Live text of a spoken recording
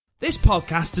This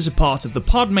podcast is a part of the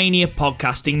Podmania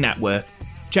podcasting network.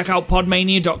 Check out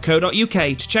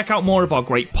podmania.co.uk to check out more of our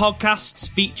great podcasts,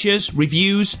 features,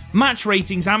 reviews, match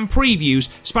ratings and previews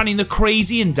spanning the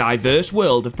crazy and diverse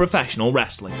world of professional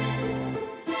wrestling.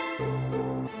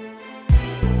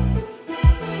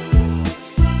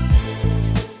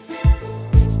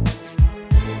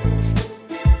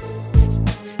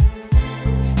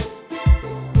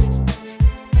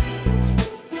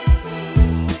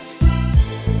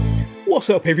 What's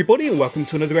up, everybody, and welcome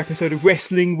to another episode of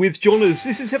Wrestling with Johners.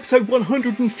 This is episode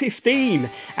 115,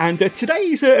 and today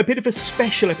is a bit of a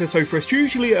special episode for us.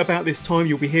 Usually about this time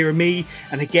you'll be hearing me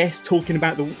and a guest talking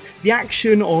about the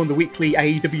action on the weekly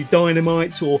AEW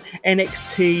Dynamite or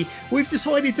NXT. We've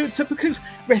decided that because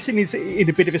wrestling is in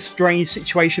a bit of a strange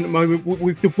situation at the moment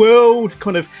with the world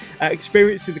kind of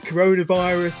experiencing the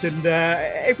coronavirus and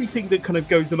everything that kind of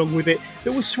goes along with it,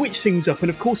 that we'll switch things up.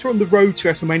 And of course, we're on the road to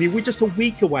WrestleMania. We're just a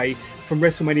week away from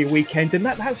WrestleMania weekend, and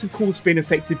that's of course been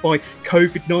affected by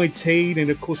COVID-19, and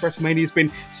of course WrestleMania has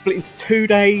been split into 2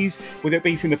 days, whether it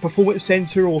be from the Performance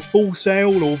Center or Full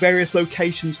Sail or various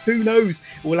locations. Who knows?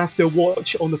 We'll have to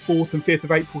watch on the 4th and 5th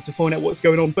of April to find out what's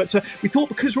going on. But we thought,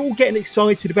 because we're all getting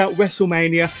excited about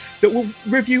WrestleMania, that we'll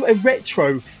review a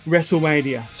retro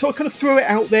WrestleMania. So I kind of threw it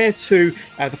out there to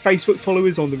the Facebook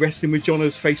followers on the Wrestling with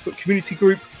Johners Facebook community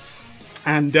group.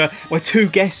 And my two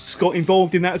guests got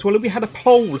involved in that as well. And we had a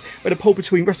poll. We had a poll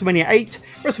between WrestleMania 8,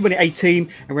 WrestleMania 18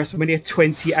 and WrestleMania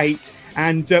 28.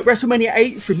 And WrestleMania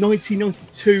 8 from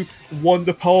 1992 won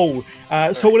the poll. So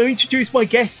I want to introduce my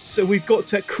guests. So we've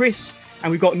got Chris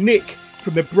and we've got Nick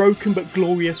from the Broken But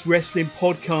Glorious Wrestling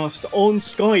podcast on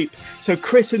Skype. So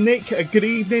Chris and Nick, good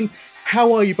evening.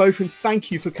 How are you both? And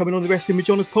thank you for coming on the Wrestling with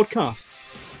Johners podcast.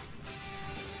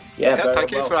 Yeah,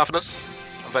 thank you for having us.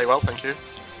 I'm very well, thank you.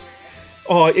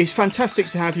 Oh, it's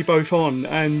fantastic to have you both on,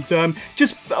 and I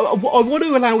want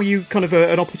to allow you kind of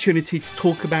an opportunity to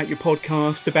talk about your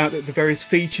podcast, about the various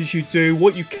features you do,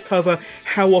 what you cover,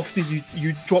 how often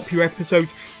you drop your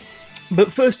episodes.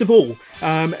 But first of all,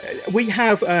 we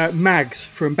have Mags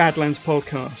from Badlands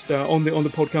podcast on the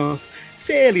podcast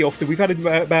fairly often. We've had him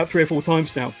about 3 or 4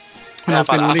 times now. I've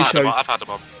had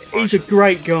him on. He's a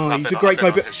great guy. He's a great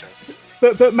guy.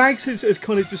 But Mags has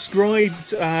kind of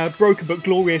described Broken But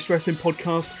Glorious Wrestling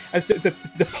Podcast as the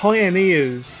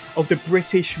pioneers of the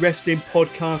British wrestling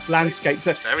podcast landscape.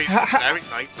 So very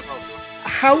nice about us.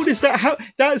 How does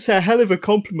that's a hell of a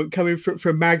compliment coming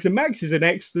from Mags. And Mags is an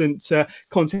excellent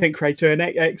content creator, an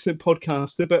excellent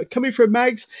podcaster. But coming from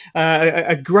Mags,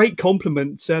 a great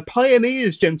compliment.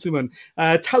 Pioneers, gentlemen.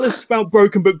 Tell us about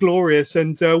Broken But Glorious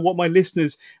and what my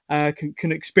listeners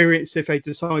can experience if they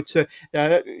decide to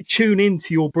tune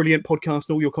into your brilliant podcast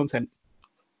and all your content.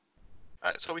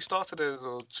 So we started in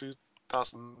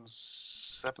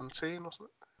 2017, wasn't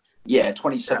it? Yeah,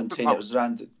 2017. It was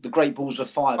around the Great Balls of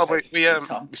Fire. We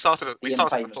started as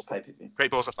pay-per-view.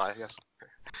 Great Balls of Fire, yes.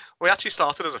 We actually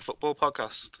started as a football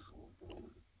podcast.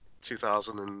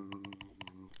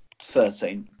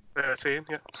 2013,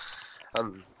 yeah.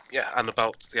 And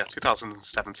about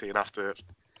 2017, after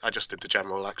I just did the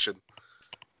general election,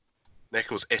 Nick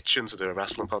was itching to do a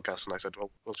wrestling podcast, and I said, well,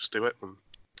 we'll just do it. And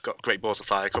got Great Balls of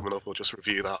Fire coming up, we'll just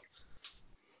review that.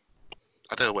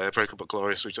 I don't know where Broken But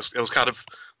Glorious, it was kind of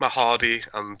Matt Hardy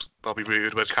and Bobby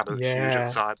Roode were kind of huge at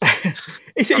the time.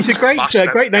 It's a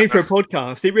great name for a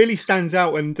podcast. It really stands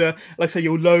out, and like I say,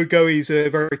 your logo is a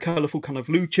very colourful kind of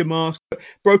lucha mask.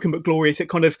 Broken But Glorious, it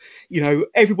kind of,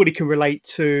 everybody can relate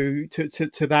to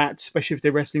that, especially if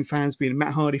they're wrestling fans, being a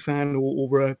Matt Hardy fan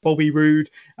or Bobby Roode.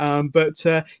 But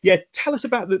tell us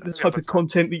about the type of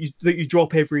content that you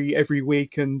drop every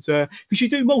week, and because you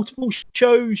do multiple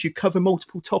shows, you cover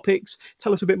multiple topics.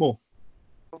 Tell us a bit more.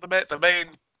 Well, the main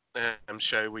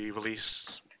show we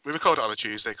record it on a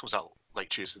Tuesday, it comes out late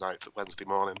Tuesday night, Wednesday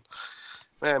morning.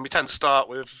 We tend to start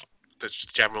with the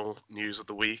general news of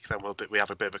the week, then we have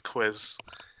a bit of a quiz,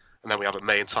 and then we have a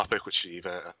main topic, which is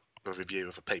either a review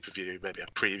of a pay-per-view, maybe a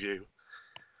preview,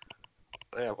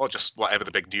 or just whatever the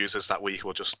big news is that week.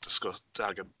 We'll just discuss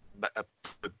a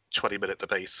 20-minute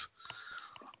debate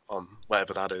on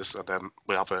whatever that is, and then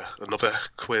we have another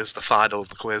quiz, the final of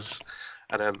the quiz,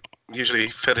 and then usually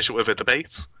finish it with a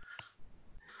debate.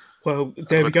 Well,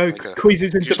 there we go.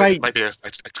 Quizzes and debates. Maybe a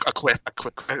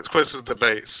quick quiz and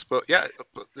debates. But yeah,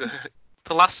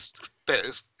 the last bit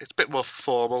it's a bit more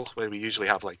formal, where we usually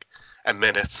have like a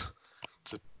minute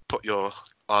to put your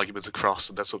arguments across,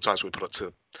 and then sometimes we put it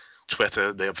to Twitter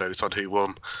and they'll vote on who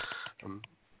won. And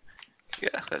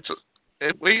it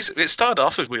started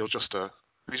off as we just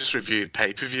reviewed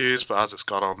pay-per-views, but as it's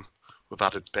gone on, we've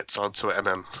added bits onto it, and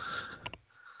then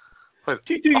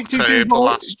October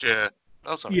last year.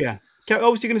 Oh, sorry. Yeah. I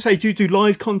was going to say, do you do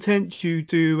live content? Do you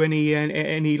do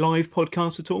any live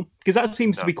podcasts at all? Because that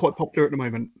seems to be quite popular at the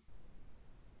moment.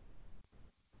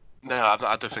 No,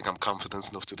 I don't think I'm confident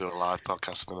enough to do a live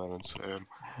podcast at the moment.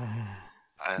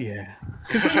 Yeah,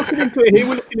 because we're looking into it here.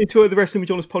 We're looking into the Wrestling with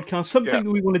Jonas podcast. Something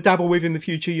that we want to dabble with in the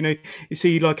future. You know, you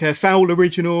see like a Foul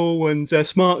Original and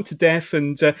Smart to Death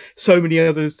and so many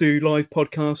others do live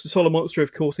podcasts. The Solar Monster,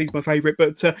 of course, he's my favourite.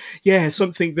 But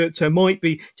something that might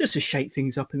be just to shake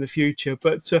things up in the future.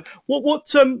 But what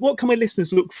can my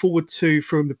listeners look forward to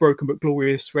from the Broken but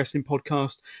Glorious Wrestling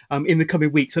podcast in the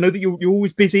coming weeks? I know that you're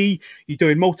always busy. You're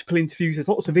doing multiple interviews. There's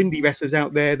lots of indie wrestlers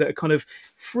out there that are kind of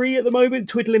free at the moment,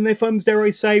 twiddling their thumbs, dare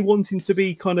I say, wanting to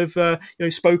be kind of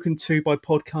spoken to by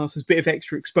podcasters, a bit of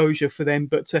extra exposure for them.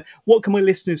 But what can my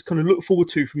listeners kind of look forward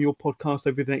to from your podcast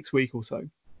over the next week or so?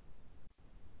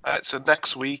 So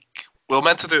next week, we were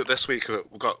meant to do it this week.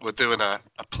 We're doing a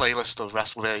playlist of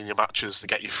WrestleMania matches to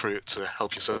get you through it, to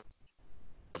help you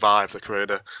survive the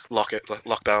Corona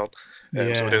lockdown.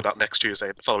 So we're doing that next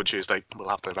Tuesday. The following Tuesday, we'll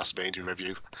have the WrestleMania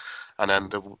review, and then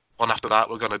the one after that,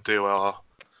 we're going to do our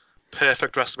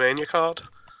perfect WrestleMania card.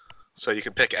 So you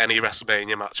can pick any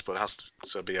WrestleMania match, but it has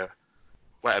to be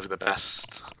whatever the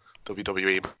best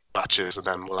WWE match is, and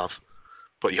then we'll have.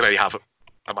 But you have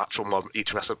a match from one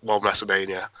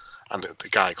WrestleMania, and the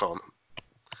guy can't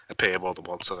appear more than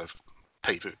once on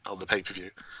the pay-per-view.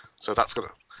 So that's gonna.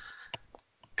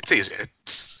 It's easy.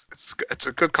 It's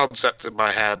a good concept in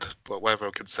my head, but whether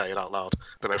I can say it out loud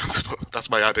at the moment, that's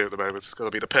my idea at the moment. It's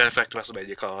going to be the perfect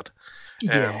WrestleMania card.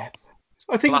 Yeah.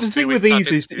 I think the thing with these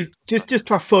is just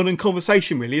to have fun and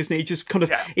conversation, really, isn't it? It just kind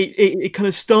of it kind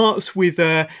of starts with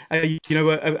a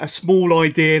small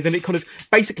idea, then it kind of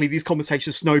basically these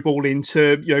conversations snowball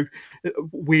into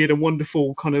weird and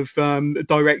wonderful kind of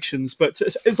directions. But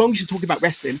as long as you're talking about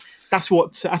wrestling, that's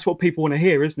what people want to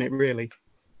hear, isn't it? Really.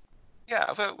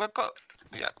 Yeah, we've got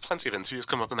plenty of interviews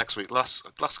coming up next week. Last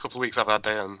couple of weeks I've had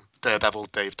Daredevil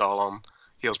Dave Dahl on.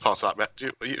 He was part of that.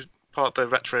 Part of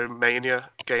the WrestleMania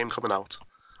game coming out.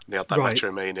 And they had that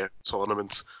WrestleMania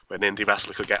tournament where an indie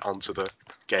wrestler could get onto the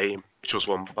game, which was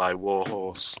won by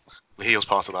Warhorse. He was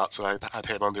part of that, so I had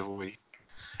him on the other week.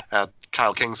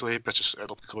 Kyle Kingsley, British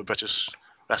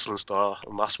wrestling star,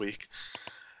 on last week.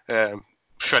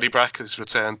 Freddie Brack has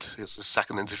returned. It's his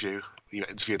second interview. We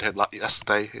interviewed him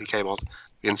yesterday. He came on.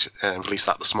 We released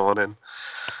that this morning.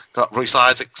 Got Royce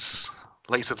Isaacs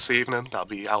later this evening. That'll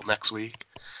be out next week.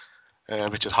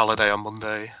 Richard Holiday on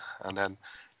Monday, and then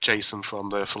Jason from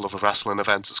the For Love of Wrestling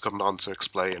event is coming on to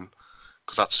explain,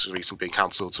 because that's recently been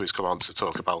cancelled, so he's come on to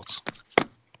talk about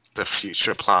the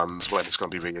future plans, when it's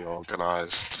going to be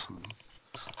reorganised.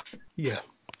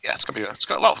 It's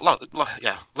got a lot,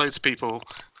 loads of people.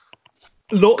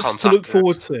 Lots to look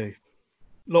forward to.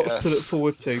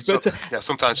 But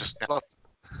sometimes just.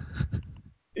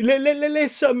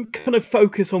 Let's kind of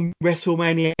focus on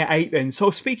WrestleMania 8 then. So I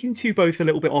was speaking to you both a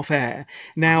little bit off air.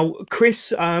 Now,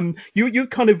 Chris, you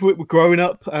kind of were growing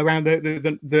up around the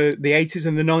 80s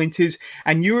and the 90s,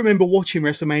 and you remember watching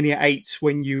WrestleMania 8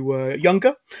 when you were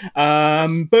younger.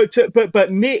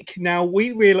 But Nick, now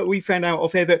we found out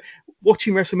off air that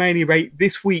watching WrestleMania 8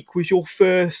 this week was your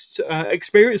first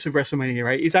experience of WrestleMania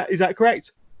 8. Is that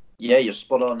correct? Yeah, you're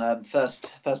spot on.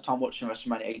 First time watching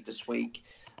WrestleMania 8 this week.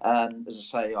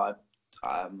 As I say,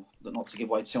 not to give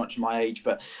away too much of my age,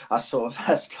 but I sort of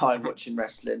first time watching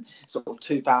wrestling sort of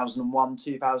 2001,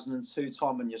 2002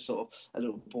 time, when you're sort of a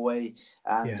little boy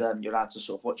and you're allowed to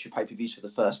sort of watch your pay-per-views for the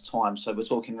first time. So we're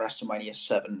talking WrestleMania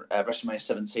 7, WrestleMania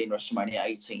 17, WrestleMania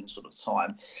 18 sort of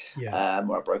time,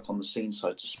 where I broke on the scene,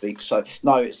 so to speak. So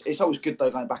no, it's always good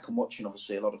though going back and watching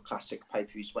obviously a lot of classic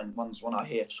pay-per-views when I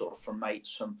hear sort of from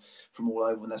mates from all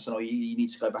over, and they're saying, you need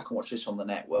to go back and watch this on the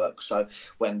network. So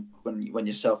when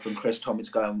yourself and Chris told me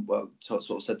to go and sort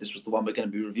of said this was the one we're going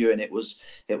to be reviewing, it was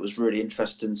really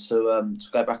interesting to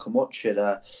go back and watch it.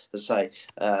 As I say,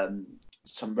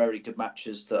 some very good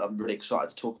matches that I'm really excited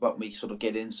to talk about when we sort of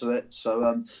get into it.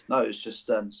 So no, it's just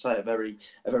a very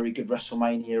good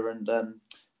WrestleMania, and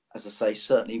as I say,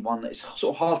 certainly one that it's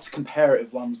sort of hard to compare it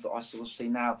with ones that I sort of see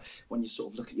now when you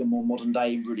sort of look at your more modern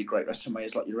day really great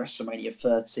WrestleManias like your WrestleMania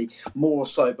 30, more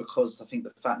so because I think the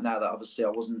fact now that obviously I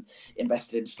wasn't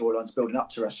invested in storylines building up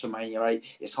to WrestleMania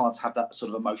 8, it's hard to have that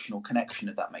sort of emotional connection,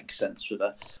 if that makes sense, with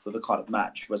a kind of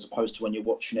match, as opposed to when you're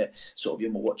watching it, sort of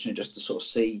you're more watching it just to sort of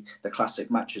see the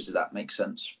classic matches, if that makes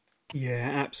sense.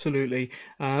 Yeah, absolutely.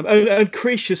 And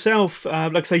Chris, yourself,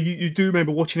 like I say, you do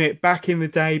remember watching it back in the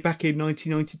day, back in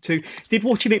 1992. Did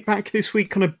watching it back this week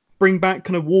kind of bring back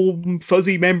kind of warm,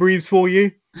 fuzzy memories for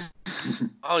you?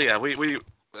 Oh yeah, we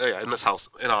yeah,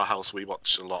 in our house, we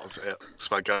watch a lot of it.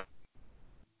 So my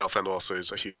girlfriend also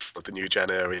is a huge fan of the new gen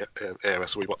era,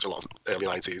 so we watch a lot of early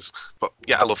 90s. But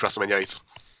yeah, I love WrestleMania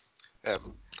 8.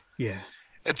 Yeah.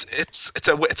 It's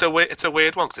a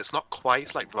weird one because it's not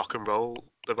quite like rock and roll,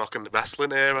 the rock and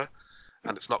wrestling era,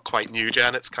 and it's not quite new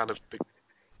gen. It's kind of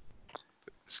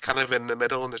in the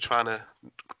middle, and they're trying to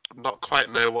not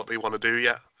quite know what they want to do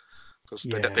yet, because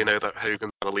they know that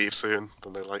Hogan's gonna leave soon.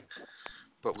 And they're like,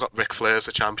 but we've got Ric Flair as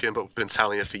the champion, but we've been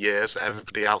telling you for years that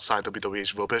everybody outside WWE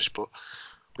is rubbish, but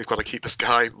we've got to keep this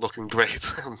guy looking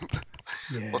great.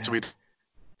 Yeah. What do we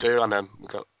do? And then we've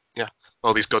got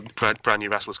all these good brand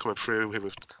new wrestlers coming through, who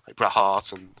have like Bret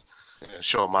Hart and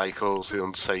Shawn Michaels, The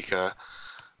Undertaker.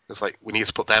 It's like we need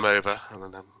to put them over,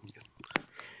 and then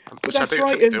which I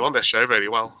think they do on this show really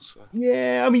well. So.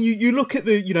 Yeah, I mean, you look at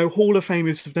the Hall of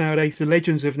Famers of nowadays, the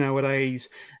legends of nowadays,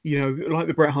 like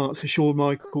the Bret Harts, the Shawn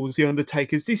Michaels, the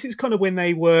Undertakers. This is kind of when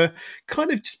they were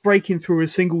kind of just breaking through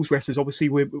as singles wrestlers. Obviously,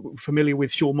 we're familiar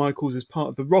with Shawn Michaels as part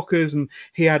of the Rockers, and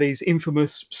he had his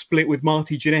infamous split with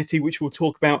Marty Jannetty, which we'll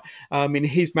talk about in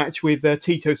his match with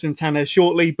Tito Santana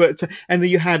shortly. But and then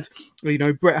you had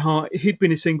Bret Hart. He'd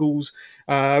been a singles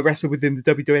wrestler within the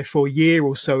WWF for a year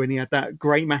or so, and he had that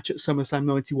great match at SummerSlam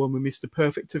 '91 with Mr.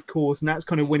 Perfect, of course, and that's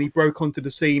kind of when he broke onto the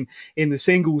scene in the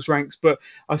singles ranks. But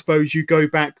I suppose you go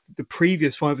back the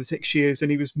previous 5 or 6 years,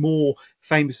 and he was more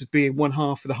famous as being one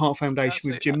half of the Hart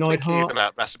Foundation with Jim Neidhart. Even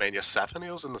at WrestleMania 7, he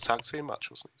was in the tag team match,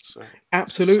 wasn't he? So,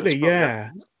 absolutely,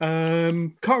 yeah.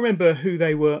 Can't remember who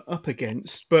they were up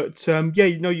against, but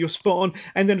you're spot on.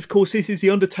 And then, of course, this is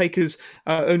the Undertaker's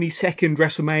only second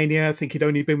WrestleMania. I think he'd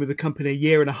only been with the company a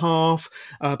year and a half,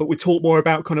 but we'll talk more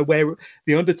about kind of where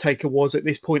the Undertaker was at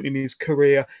this point in his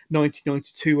career,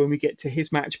 1992, when we get to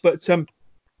his match. But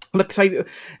like I say,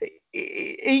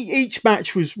 each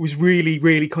match was really,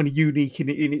 really kind of unique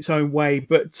in its own way.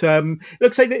 But like I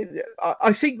say,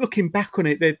 I think looking back on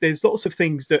it, there's lots of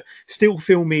things that still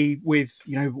fill me with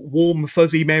warm,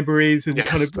 fuzzy memories and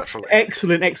kind of definitely.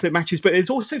 excellent matches. But there's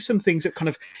also some things that kind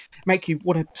of make you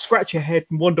want to scratch your head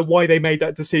and wonder why they made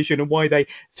that decision and why they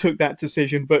took that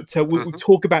decision. But we'll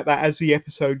talk about that as the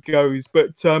episode goes.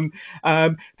 But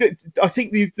I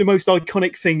think the most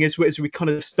iconic thing as we kind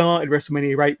of started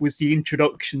WrestleMania 8 was the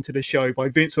introduction to the show by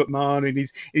Vince McMahon and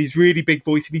his really big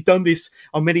voice. And he's done this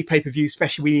on many pay-per-views,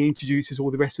 especially when he introduces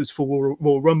all the wrestlers for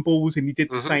Royal Rumbles, and he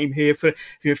did the same here for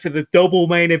the double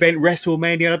main event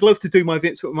WrestleMania. I'd love to do my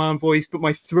Vince McMahon voice, but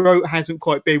my throat hasn't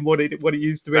quite been what it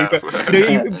used to be. No. But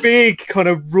big kind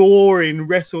of roaring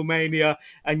WrestleMania,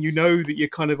 and that you're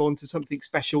kind of onto something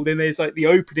special. Then there's like the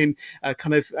opening a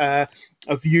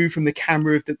view from the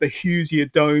camera of the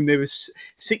Husier Dome. There was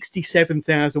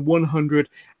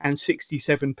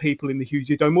 67,167 people in the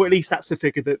Husier Dome, or at least that's the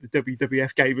figure that the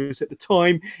WWF gave us at the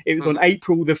time. It was on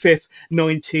April the 5th,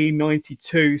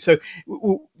 1992. So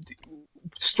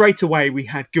straight away we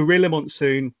had Gorilla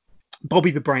Monsoon,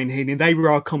 Bobby the Brain Heenan. They were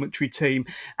our commentary team.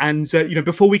 And,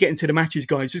 before we get into the matches,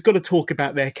 guys, just got to talk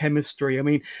about their chemistry. I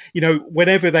mean,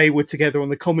 whenever they were together on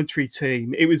the commentary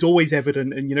team, it was always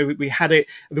evident. And, we had it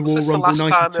at the Royal Rumble 92. Was this the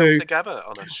last time they were together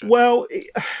on a show? Well,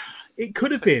 it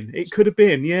could have been. It could have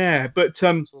been, yeah. But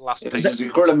it was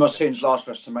Gorilla Monsoon's last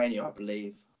WrestleMania, I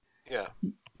believe. Yeah.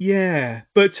 Yeah.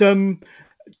 But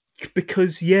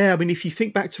because if you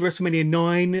think back to WrestleMania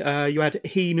 9, you had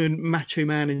Heenan, Macho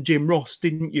Man, and Jim Ross,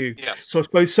 didn't you? Yes. So I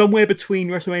suppose somewhere between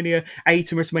WrestleMania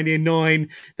 8 and WrestleMania 9,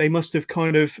 they must have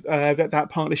kind of that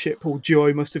partnership or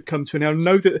duo must have come to an end. I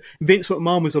know that Vince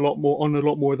McMahon was on a lot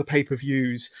more of the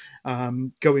pay-per-views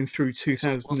going through 1992. So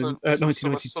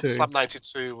SummerSlam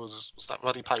 92 was that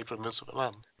Roddy Piper and Vince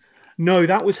McMahon? No,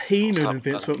 that was Heenan and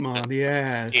Vince McMahon.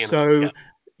 Yeah. Heenan, so. Yeah.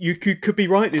 You could be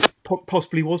right. This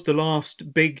possibly was the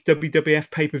last big WWF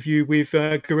pay-per-view with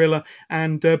Gorilla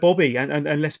and Bobby.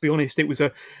 And let's be honest, it was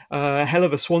a hell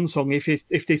of a swan song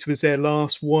if this was their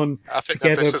last one I think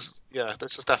together. This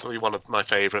is definitely one of my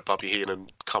favourite Bobby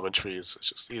Heenan commentaries. It's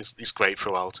just he's great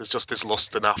throughout. It's just his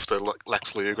lusting after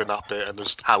Lex Luger and that bit, and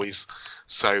just how he's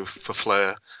so for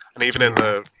Flair. And even in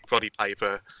the Roddy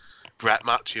Piper Brett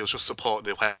match, he was just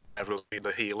supporting whoever was being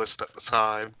the heelist at the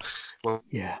time. Well,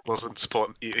 wasn't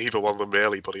supporting either one of them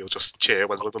really, but he'll just cheer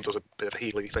when one of them does a bit of a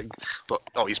healy thing. But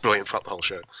he's brilliant throughout the whole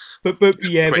show. But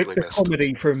the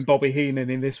comedy from Bobby Heenan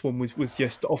in this one was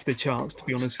just off the charts, to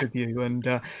be honest with you,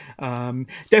 and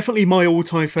definitely my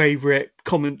all-time favourite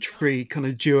commentary kind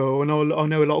of duo. And I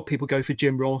know a lot of people go for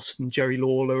Jim Ross and Jerry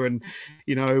Lawler and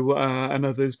and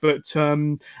others, but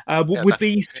would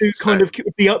these two kind of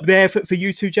be up there for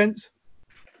you two gents?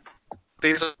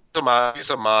 These are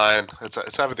mine.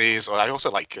 It's either these, or I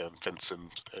also like Vince and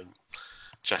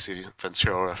Jesse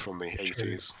Ventura from the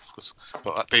True. 80s.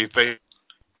 But I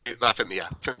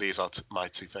think these are my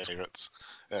two favourites.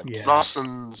 Yeah. Ross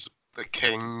and the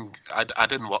King, I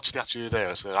didn't watch the Attitude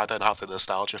Era, so I don't have the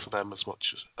nostalgia for them as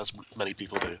much as many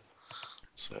people do.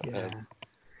 So, yeah.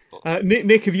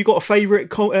 Nick, have you got a favourite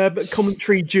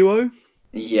commentary duo?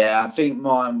 Yeah, I think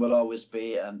mine will always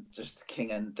be just the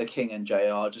King and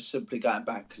JR. Just simply going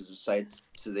back, as I say,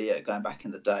 to the going back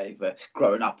in the day, but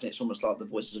growing up, and it's almost like the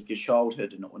voices of your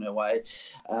childhood in a way.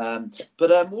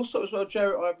 But also as well,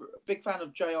 I'm a big fan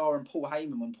of JR and Paul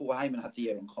Heyman when Paul Heyman had the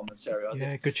year on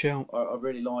commentary. Good shout. I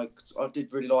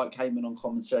did really like Heyman on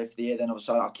commentary for the year. Then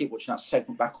obviously I keep watching that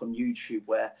segment back on YouTube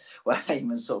where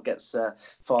Heyman sort of gets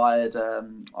fired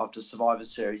after Survivor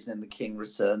Series, and then the King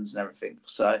returns and everything.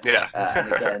 So yeah.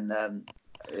 And again,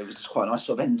 it was just quite a nice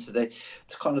sort of end to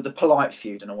kind of the polite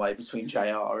feud in a way between JR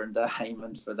and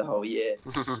Heyman for the whole year.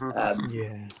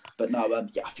 But no,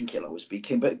 I think he'll always be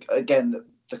King. But again,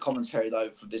 the commentary though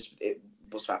for this, it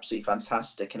was absolutely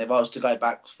fantastic. And if I was to go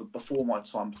back before my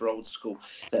time for old school,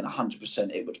 then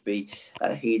 100% it would be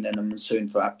Heenan and Monsoon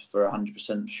for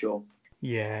 100% sure.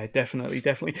 Yeah, definitely.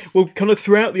 Well, kind of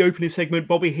throughout the opening segment,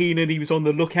 Bobby Heenan, he was on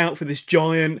the lookout for this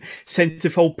giant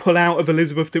centerfold pull-out of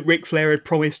Elizabeth that Ric Flair had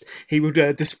promised he would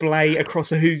display across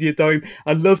the Hoosier Dome.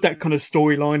 I love that kind of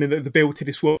storyline and the build to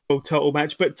this world title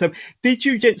match. But did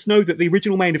you gents know that the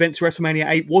original main event to WrestleMania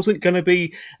 8 wasn't going to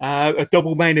be a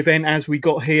double main event as we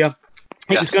got here?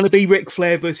 It was going to be Ric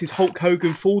Flair versus Hulk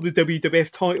Hogan for the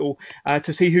WWF title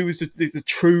to see who was the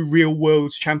true real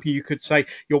world's champion, you could say.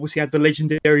 You obviously had the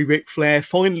legendary Ric Flair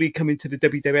finally coming to the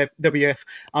WWF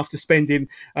after spending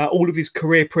all of his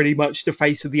career pretty much the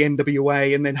face of the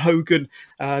NWA. And then Hogan,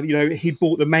 he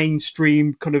brought the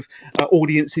mainstream kind of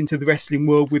audience into the wrestling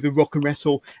world with the Rock and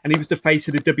Wrestle, and he was the face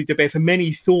of the WWF. And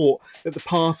many thought that the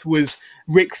path was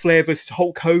Ric Flair versus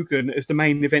Hulk Hogan as the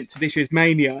main event to this year's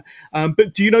Mania.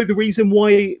 But do you know the reason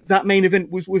why that main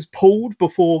event was pulled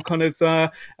before kind of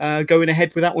going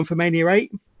ahead with that one for Mania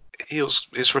 8?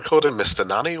 He's recording Mr.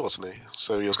 Nanny, wasn't he?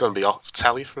 So he was going to be off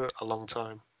telly for a long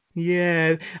time.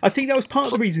 Yeah, I think that was part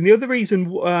of the reason. The other reason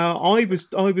I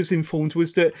was informed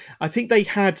was that I think they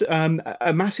had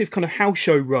a massive kind of house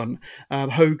show run,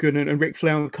 Hogan and Ric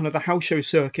Flair on kind of the house show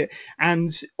circuit.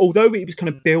 And although it was kind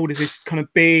of billed as this kind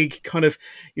of big kind of,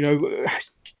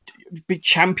 big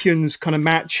champions kind of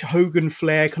match, Hogan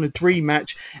Flair kind of dream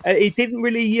match, it didn't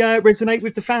really resonate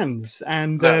with the fans.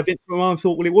 And Vince McMahon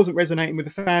thought, well, it wasn't resonating with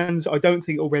the fans. I don't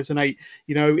think it'll resonate.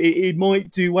 It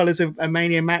might do well as a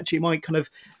Mania match. It might kind of,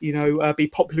 be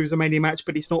popular as a Mania match,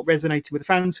 but it's not resonating with the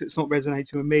fans. So it's not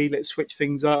resonating with me. Let's switch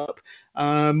things up.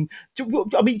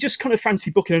 Just kind of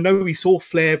fancy booking. I know we saw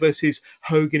Flair versus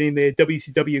Hogan in the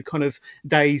WCW kind of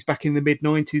days back in the mid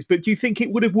 90s, but do you think it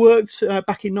would have worked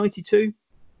back in 92?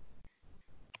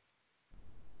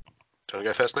 Do you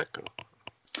want to go first, Nick?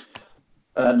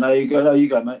 No, you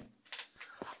go, mate.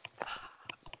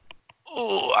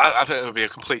 Oh, I think it would be a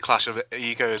complete clash of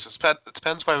egos. It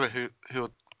depends whether who.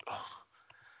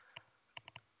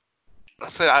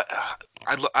 Let's say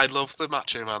I love the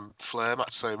Macho Man Flair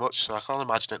match so much, so I can't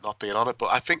imagine it not being on it.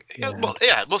 But I think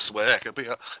it must work. It'll be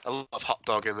a lot of hot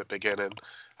dog in the beginning.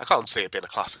 I can't see it being a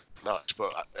classic match,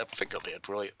 but I think it'll be a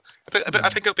brilliant. I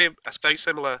think it'll be a very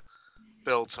similar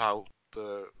build to how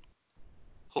the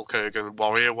Hulk Hogan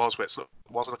Warrior was, where it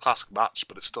wasn't a classic match,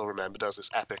 but it's still remembered as this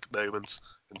epic moment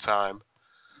in time.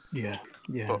 Yeah.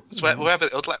 But it's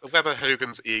whether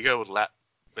Hogan's ego would let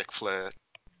Ric Flair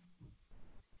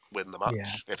win the match.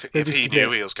 Yeah. If he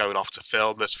knew he was going off to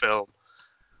film this film,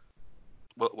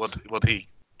 would he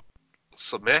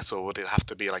submit, or would it have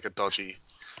to be like a dodgy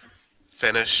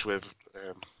finish with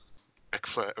Ric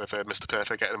Flair, with Mr.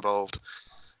 Perfect getting involved?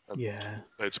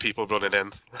 Loads of people running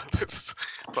in.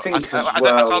 I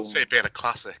can't see it being a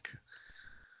classic.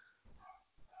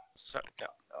 So, yeah.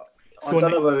 I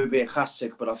don't know whether it would be a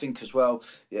classic, but I think as well,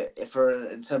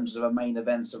 in terms of a main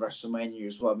event of WrestleMania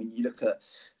as well, I mean, you look at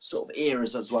sort of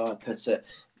eras as well, I put it.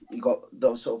 You got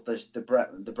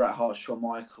the Bret Hart, Shawn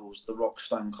Michaels, the Rock,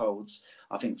 Stone Colds.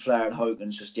 I think Flair and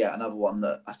Hogan's just yet another one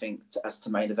that I think as to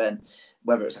main event,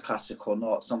 whether it's a classic or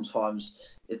not,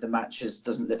 sometimes if the matches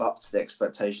doesn't live up to the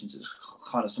expectations, it's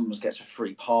kind of someone gets a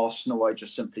free pass in a way,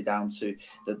 just simply down to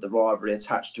the rivalry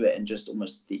attached to it and just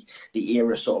almost the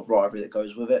era sort of rivalry that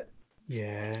goes with it.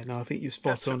 Yeah, no, I think you're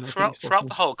spot on. Throughout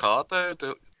the whole card,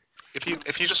 though, if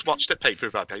you just watched it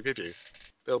pay-per-view by pay-per-view,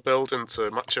 they'll build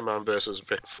into Macho Man versus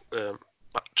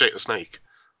Jake the Snake.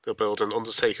 They'll build an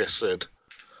Undertaker Sid.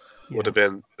 Would have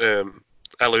been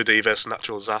LOD versus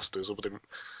Natural Disasters. Would have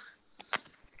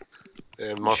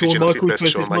been Marty Jannetty versus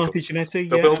Shawn Michaels. Marty Jannetty,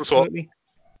 They'll build into absolutely.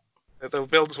 they'll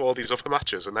build to all these other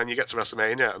matches, and then you get to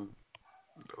WrestleMania, and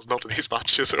there's none of these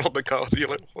matches are on the card. You're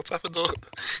like, what's happened?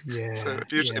 Yeah. So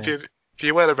if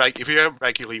you weren't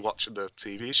regularly watching the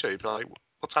TV show, you'd be like,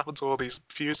 what's happened to all these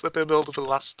feuds that have been building for the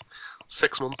last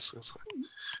 6 months? It's like,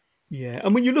 Yeah,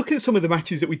 and when you look at some of the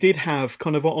matches that we did have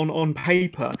kind of on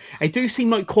paper, they do seem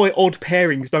like quite odd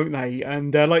pairings, don't they?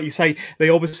 And like you say, they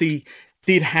obviously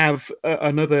did have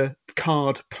another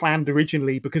card planned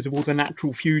originally because of all the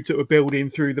natural feuds that were building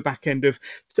through the back end of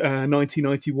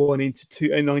 1991 into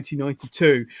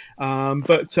 1992.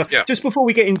 But just before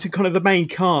we get into kind of the main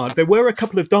card, there were a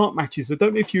couple of dark matches. I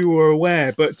don't know if you were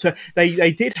aware, but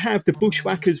they did have the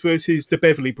Bushwhackers versus the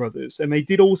Beverly Brothers, and they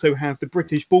did also have the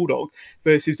British Bulldog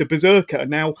versus the Berserker.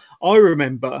 Now, I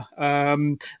remember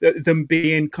them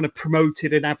being kind of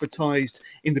promoted and advertised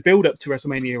in the build-up to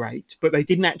WrestleMania 8, but they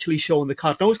didn't actually show on the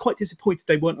card. And I was quite disappointed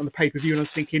they weren't on the pay-per-view, and I was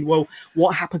thinking, well,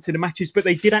 what happened to the matches? But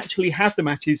they did actually have the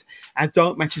matches as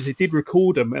dark matches. They did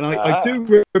record them, and I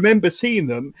do remember seeing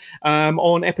them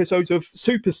on episodes of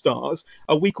Superstars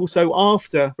a week or so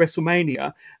after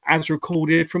WrestleMania as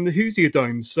recorded from the Hoosier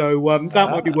Dome. So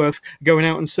that might be worth going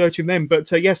out and searching them.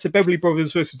 But yes, the Beverly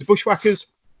Brothers versus the Bushwhackers.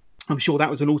 I'm sure that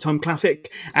was an all-time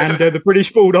classic. And the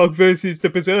British Bulldog versus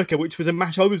the Berserker, which was a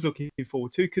match I was looking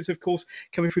forward to because, of course,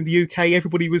 coming from the UK,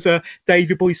 everybody was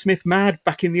Davey Boy Smith mad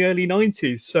back in the early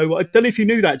 90s. So I don't know if you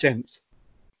knew that, gents.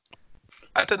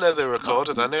 I didn't know they were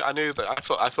recorded. I knew that.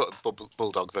 I thought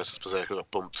Bulldog versus Berserker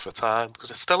got bumped for time because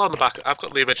it's still on the back. I've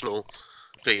got the original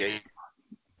VHS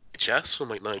from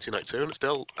like 1992, and it's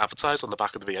still advertised on the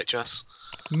back of the VHS.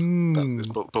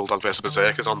 That Bulldog versus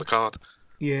Berserker is on the card.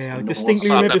 Yeah, I distinctly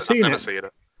remember seeing it. I've never seen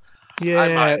it.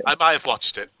 Yeah, I might have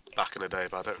watched it back in the day,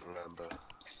 but I don't remember.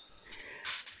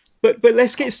 But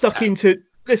let's get stuck into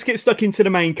the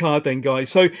main card then, guys.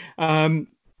 So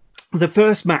the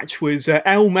first match was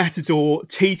El Matador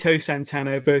Tito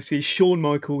Santana versus Shawn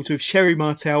Michaels with Sherry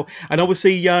Martel. And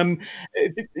obviously,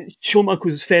 Shawn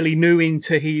Michaels was fairly new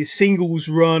into his singles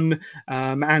run.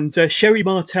 And Sherry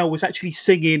Martel was actually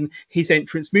singing his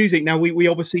entrance music. Now, we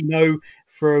obviously know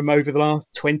from over the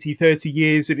last 20, 30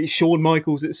 years that it's Shawn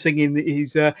Michaels that's singing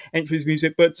his entrance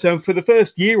music. But for the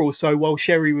first year or so, while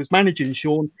Sherry was managing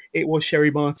Shawn, it was Sherry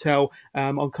Martel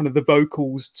on kind of the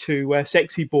vocals to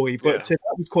Sexy Boy. But that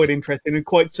was quite interesting and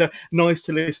quite nice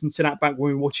to listen to that back when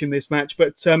we were watching this match.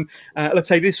 But let's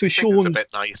say this was Shawn's... It's a bit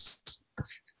nice.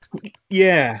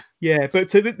 Yeah.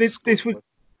 But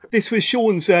this was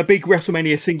Shawn's big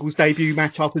WrestleMania singles debut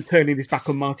match after turning his back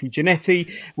on Marty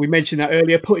Jannetty. We mentioned that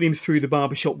earlier, putting him through the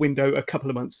barbershop window a couple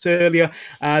of months earlier.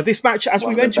 This match, as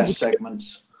we mentioned, was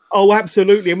segments. Oh,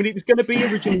 absolutely. I mean, it was going to be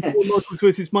originally Shawn Michaels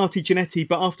versus Marty Jannetty,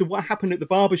 but after what happened at the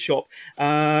barbershop,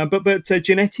 but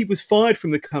Jannetty was fired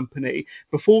from the company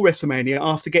before WrestleMania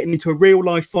after getting into a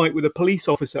real-life fight with a police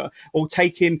officer or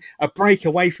taking a break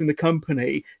away from the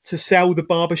company to sell the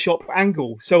barbershop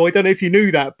angle. So I don't know if you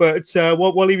knew that, but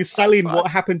while he was selling what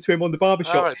happened to him on the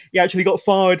barbershop, he actually got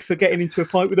fired for getting into a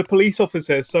fight with a police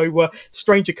officer. So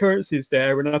strange occurrences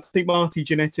there. And I think Marty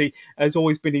Jannetty has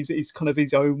always been his kind of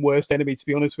his own worst enemy, to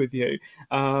be honest with you.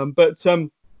 In the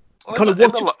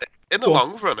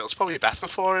long run, it was probably better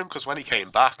for him because when he came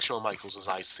back, Shawn Michaels was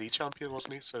IC champion,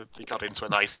 wasn't he? So he got into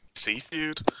an IC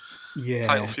feud,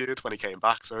 title feud when he came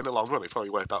back. So in the long run, it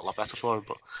probably worked out a lot better for him.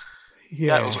 But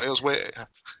it was weird.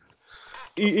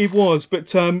 It was, but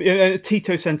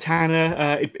Tito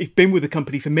Santana, he'd been with the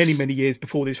company for many, many years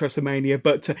before this WrestleMania,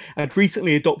 but had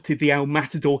recently adopted the El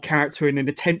Matador character in an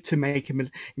attempt to make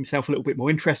himself a little bit more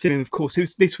interesting. And of course,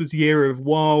 this was the era of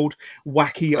wild,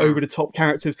 wacky, over-the-top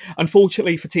characters.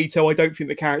 Unfortunately for Tito, I don't think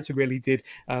the character really did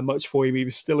much for him. He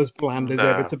was still as bland as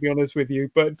ever, to be honest with you.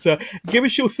 But give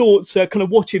us your thoughts, kind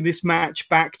of watching this match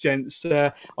back, gents,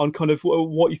 on kind of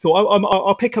what you thought.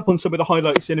 I'll pick up on some of the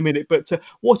highlights in a minute, but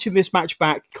watching this match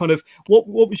back, kind of what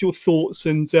was your thoughts?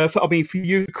 And for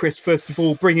you, Chris, first of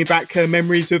all, bringing back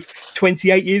memories of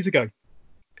 28 years ago.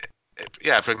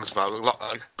 It brings back a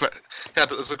lot.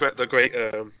 There's the great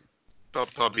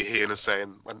Bobby Heenan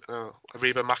saying when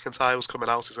Reba McEntire was coming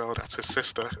out, he said, "Oh, that's his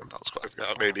sister," and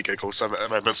that made me giggle. So I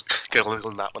remember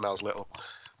giggling that when I was little.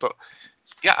 But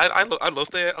yeah, I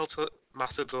loved the Ultimate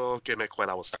Matador gimmick when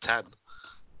I was 10.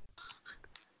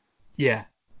 Yeah.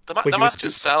 The match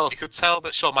itself, you could tell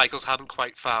that Shawn Michaels hadn't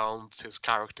quite found his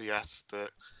character yet.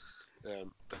 That there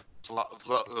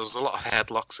was a lot of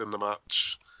headlocks in the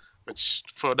match, which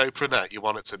for an opener you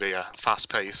want it to be a fast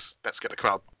pace. Let's get the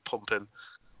crowd pumping.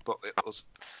 But it was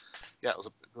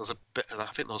a bit. I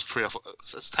think there was 3 or 4.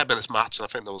 It's a 10 minutes match, and I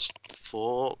think there was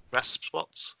 4 rest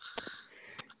spots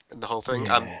in the whole thing.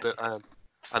 Yeah.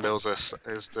 And there was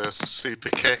the super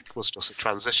kick was just a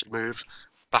transition move.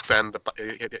 back then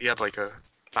he had like a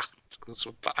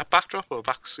backdrop or a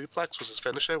back suplex was his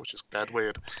finisher, which is dead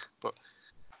weird. But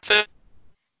I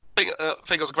think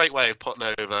it was a great way of putting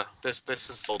over this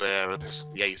is the old era, this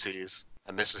is the 80s,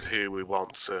 and this is who we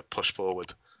want to push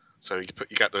forward. So you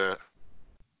get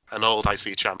an old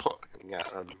IC champ,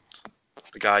 and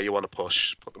the guy you want to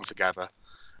push, put them together,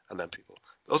 and then people.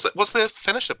 Was the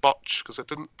finisher botch? Because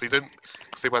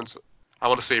they went, I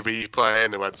want to see a replay,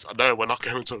 and they went, no, we're not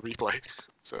going to a replay.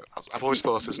 So I've always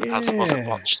thought it wasn't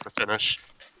botched, the finish.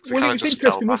 So Well, it was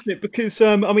interesting, wasn't it? Because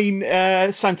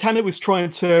Santana was trying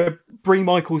to bring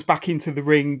Michaels back into the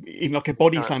ring in like a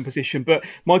body slam position, but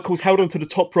Michaels held onto the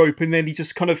top rope and then he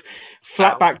just kind of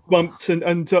flat back bumped,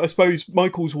 and I suppose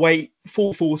Michaels' weight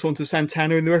full force onto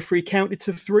Santana, and the referee counted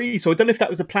to 3. So I don't know if that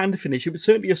was a planned finish. It was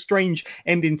certainly a strange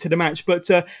ending to the match. But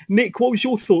Nick, what was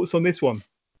your thoughts on this one?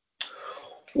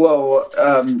 Well,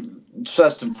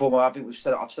 first and foremost, I think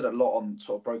I've said it a lot on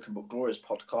sort of Broken But Glorious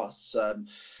podcasts.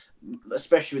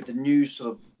 Especially with the new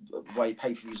sort of way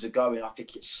pay-per-views are going, I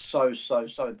think it's so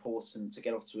important to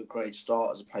get off to a great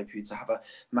start as a pay-per-view, to have a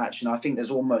match. And I think there's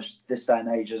almost, this day and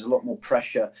age, there's a lot more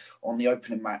pressure on the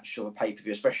opening match of a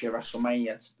pay-per-view, especially at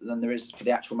WrestleMania, than there is for the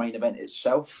actual main event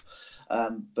itself.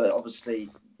 But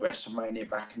obviously, WrestleMania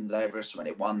back in the day,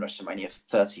 WrestleMania 1, WrestleMania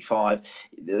 35,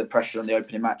 the pressure on the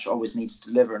opening match always needs to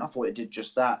deliver, and I thought it did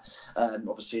just that.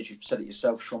 Obviously, as you said it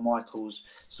yourself, Shawn Michaels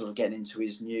sort of getting into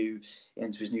his new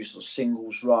sort of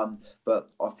singles run, but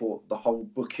I thought the whole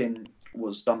booking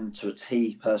was done to a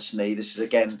T. Personally, this is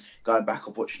again going back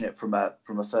and watching it from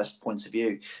a first point of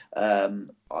view. I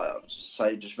would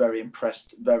say just very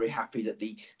impressed, very happy that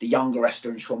the younger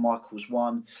wrestler in Shawn Michaels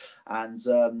won, and as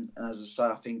I say,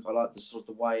 I think I like the sort of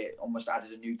the way it almost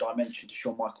added a new dimension to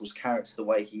Shawn Michaels' character, the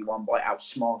way he won by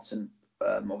outsmarting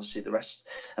obviously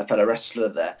a fellow wrestler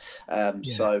there.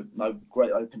 So no,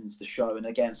 great opening to the show, and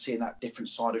again seeing that different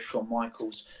side of Shawn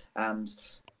Michaels, and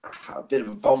a bit of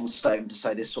a bold statement to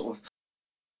say this sort of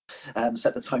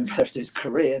set the tone for the rest of his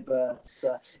career, but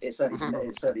it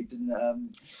certainly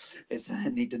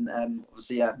didn't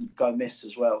obviously go miss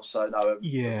as well. So no,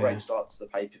 a great start to the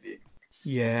pay-per-view.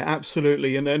 Yeah,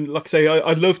 absolutely, and like I say,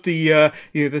 I love the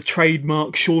the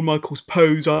trademark Shawn Michaels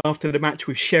pose after the match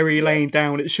with Sherry laying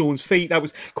down at Shawn's feet. That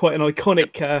was quite an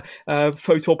iconic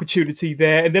photo opportunity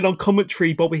there. And then on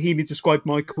commentary, Bobby Heenan described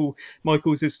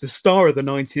Michaels as the star of the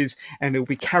 90s, and he'll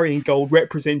be carrying gold,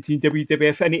 representing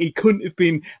WWF, and it couldn't have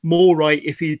been more right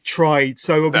if he'd tried.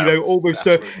 So almost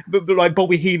but like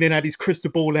Bobby Heenan had his crystal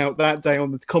ball out that day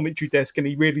on the commentary desk, and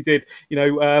he really did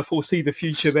foresee the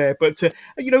future there. But a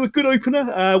good opener.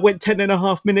 Went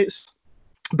 10.5 minutes.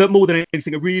 But more than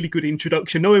anything, a really good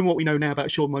introduction. Knowing what we know now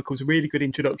about Shawn Michaels, a really good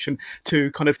introduction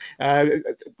to kind of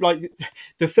like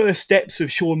the first steps of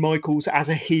Shawn Michaels as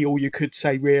a heel, you could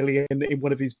say, really, in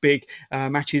one of his big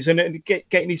matches, and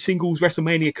getting his singles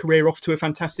WrestleMania career off to a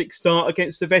fantastic start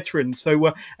against the veterans.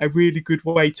 So a really good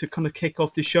way to kind of kick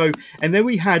off the show. And then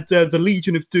we had the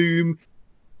Legion of Doom,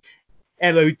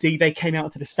 LOD, they came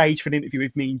out to the stage for an interview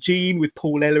with Mean Gene, with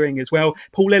Paul Ellering as well.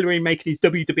 Paul Ellering making his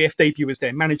WWF debut as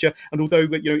their manager, and although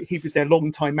he was their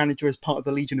long-time manager as part of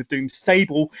the Legion of Doom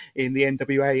stable in the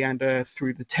NWA and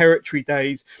through the territory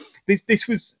days, this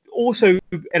was also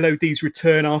LOD's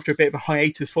return after a bit of a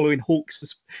hiatus following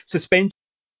Hawk's suspension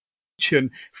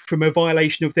from a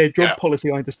violation of their drug policy,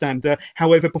 I understand.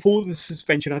 However, before the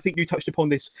suspension, I think you touched upon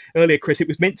this earlier, Chris, it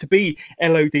was meant to be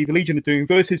LOD, the Legion of Doom,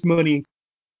 versus Money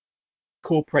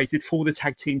Incorporated for the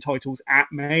tag team titles at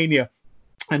Mania.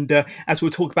 And as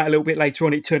we'll talk about a little bit later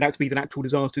on, it turned out to be the Natural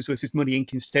Disasters versus Money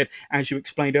Inc. instead, as you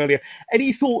explained earlier.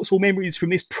 Any thoughts or memories from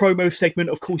this promo segment?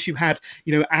 Of course, you had,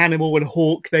 Animal and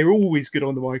Hawk. They were always good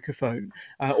on the microphone.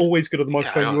 Always good on the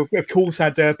microphone. You, of course,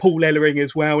 had Paul Ellering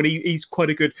as well, and he's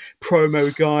quite a good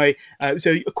promo guy.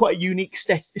 So quite a unique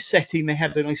setting. They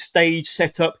had a nice stage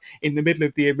set up in the middle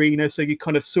of the arena, so you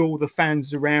kind of saw the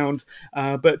fans around.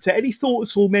 But any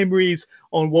thoughts or memories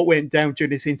on what went down during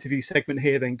this interview segment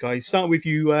here then, guys? Start with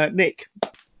you, Nick.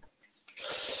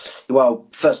 Well,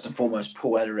 first and foremost,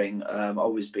 Paul Ellering. I've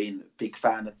always been a big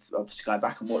fan of obviously going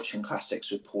back and watching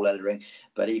classics with Paul Ellering.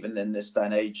 But even in this day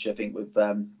and age, I think with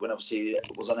when obviously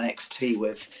it was on NXT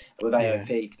with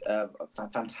AOP, a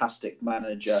fantastic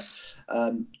manager.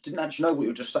 Didn't actually know what you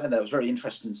were just saying there. It was very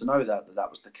interesting to know that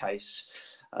was the case.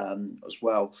 As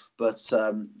well, but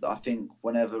I think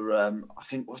whenever I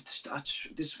think with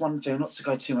this one thing, not to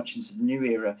go too much into the new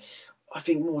era, I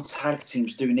think more tag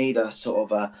teams do need a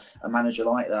sort of a manager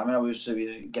like that. I mean, obviously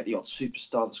we get the odd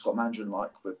superstar that's got managing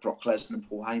like with Brock Lesnar and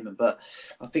Paul Heyman, but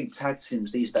I think tag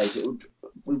teams these days,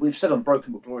 we've said on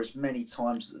Broken But Glorious many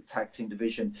times that the tag team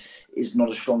division is not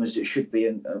as strong as it should be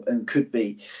and could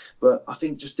be. But I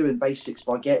think just doing basics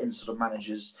by getting sort of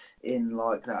managers in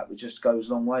like that, it just goes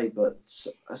a long way. But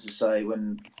as I say,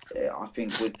 I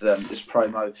think with this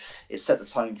promo, it set the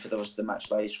tone for the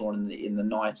match later on in the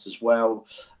night as well.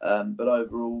 But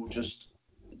overall, just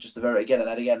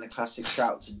a classic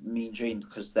shout to Mean Gene,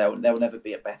 because there will never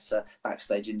be a better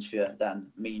backstage interviewer than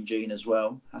Mean Gene as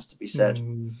well, has to be said.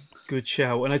 Good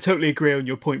shout, and I totally agree on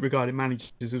your point regarding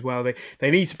managers as well. They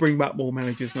need to bring back more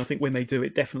managers, and I think when they do,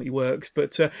 it definitely works.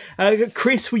 But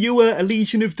Chris, were you a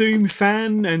Legion of Doom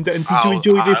fan, and did you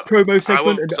enjoy this promo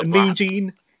segment and Mean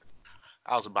Gene?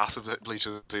 I was a massive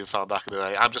Legion of Doom fan back in the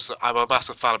day. I'm a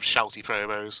massive fan of shouty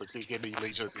promos, so please give me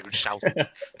Legion of Doom shouting.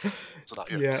 So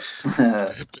that, yeah.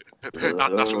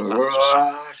 National Assassin just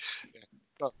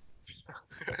shouting.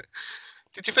 Yeah.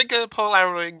 Did you think Paul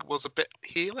Ellering was a bit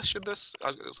heelish in this?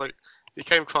 It was like he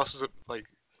came across as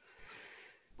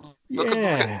look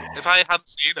at, if I hadn't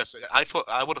seen this, I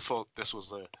would have thought this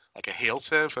was like a heel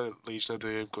turn for Legion of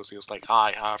Doom, because he was like,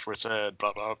 "I have returned,"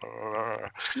 blah blah blah. Blah.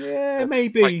 Yeah,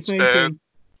 maybe. Stern,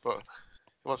 but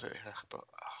was it? Yeah, but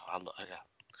I'm not. Yeah.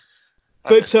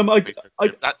 But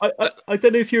I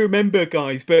don't know if you remember,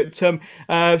 guys, but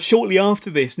shortly after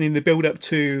this, and in the build-up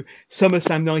to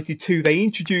SummerSlam '92, they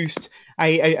introduced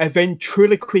a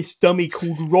ventriloquist dummy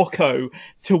called Rocco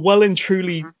to well and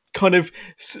truly kind of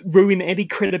ruin any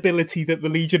credibility that the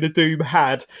Legion of Doom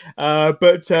had.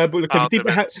 But look, we didn't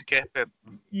have.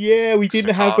 Yeah, we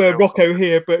didn't have Rocco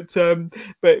here, but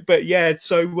yeah.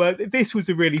 So this was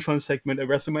a really fun segment at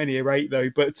WrestleMania 8, though.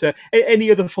 But any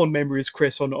other fond memories,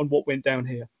 Chris, on what went down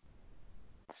here?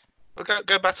 Well,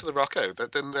 go back to the Rocco.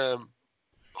 Didn't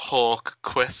Hawk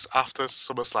quit after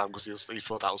SummerSlam because he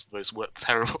thought that was the most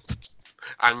terrible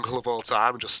angle of all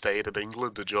time, and just stayed in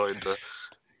England and joined the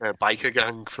biker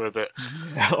gang for a bit?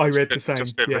 Yeah, I read the same.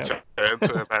 Just didn't return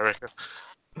to America.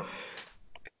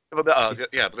 But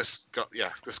this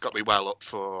got me well up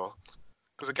for,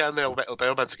 because again they were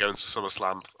meant to go into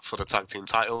SummerSlam for the tag team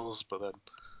titles, but then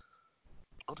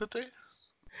did they?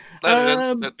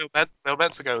 No, they were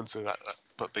meant to go into that,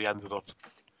 but they ended up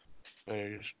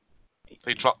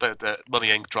they dropped the Money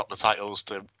Inc. dropped the titles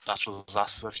to Natural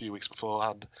Disaster a few weeks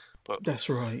beforehand. But that's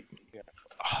right.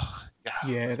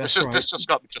 Yeah, that's right. This just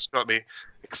got me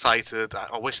excited.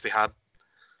 I wish they had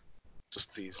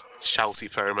just these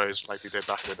shouty promos like they did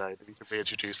back in the day. They need to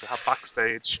reintroduce. They have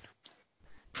backstage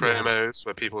promos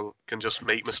where people can just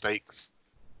make mistakes,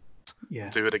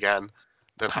 do it again,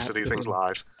 then have to do things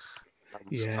live.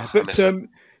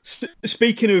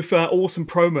 Speaking of awesome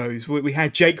promos, we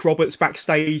had Jake Roberts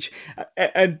backstage,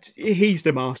 and he's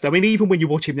the master. I mean, even when you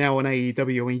watch him now on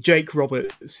AEW, I mean, Jake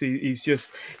Roberts,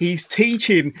 he's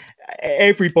teaching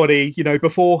everybody,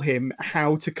 before him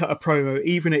how to cut a promo,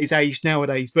 even at his age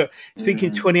nowadays. But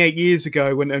thinking 28 years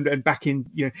ago and back in,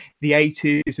 the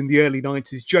 80s and the early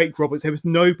 90s, Jake Roberts, there was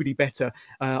nobody better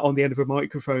on the end of a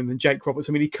microphone than Jake Roberts.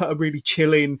 I mean, he cut a really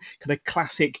chilling, kind of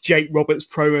classic Jake Roberts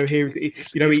promo here.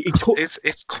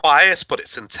 It's quiet, but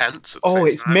it's intense at the same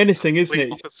it's time. menacing, isn't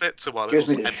it? Opposite to what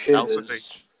everything else would be.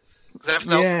 Because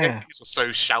everything else in the 80s was so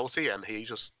shouty, and he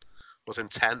just was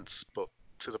intense, but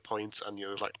to the point, and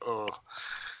you're like, oh.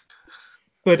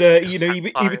 But he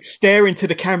would stare into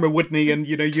the camera, wouldn't he? And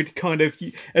you'd kind of,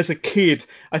 as a kid,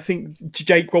 I think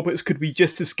Jake Roberts could be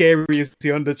just as scary as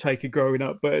the Undertaker growing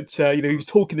up. But he was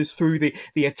talking us through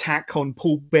the attack on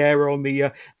Paul Bearer on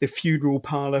the funeral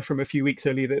parlor from a few weeks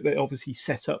earlier that obviously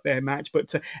set up their match.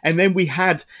 But and then we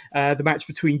had the match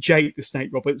between Jake the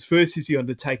Snake Roberts versus the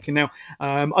Undertaker. Now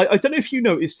I don't know if you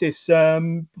noticed this,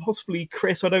 possibly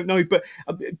Chris, I don't know, but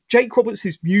Jake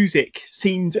Roberts' music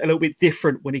seemed a little bit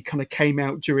different when he kind of came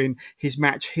out during his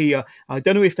match here. I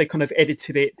don't know if they kind of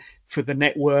edited it for the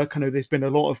network. I know there's been a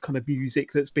lot of kind of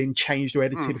music that's been changed or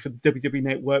edited for the WWE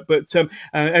network, but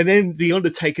and then the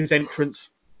Undertaker's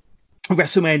entrance,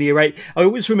 WrestleMania 8. I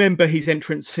always remember his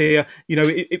entrance here.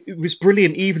 It was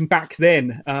brilliant even back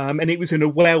then, and it was in a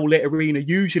well-lit arena.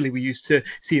 Usually we used to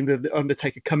seeing the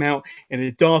Undertaker come out in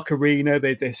a dark arena.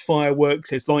 There's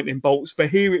fireworks, there's lightning bolts, but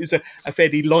here it was a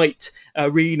fairly light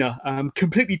arena,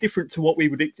 completely different to what we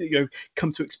would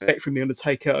come to expect from the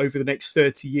Undertaker over the next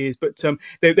 30 years. But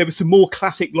there were some more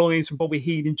classic lines from Bobby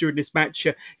Heenan during this match,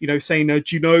 saying, do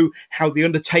you know how the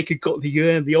Undertaker got the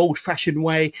urn the old-fashioned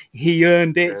way? He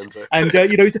earned it. And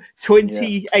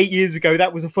 28 years ago,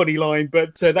 that was a funny line,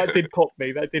 but that did pop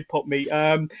me.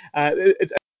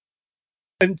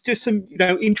 And just some,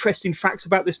 interesting facts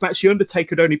about this match. The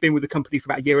Undertaker had only been with the company for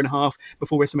about a year and a half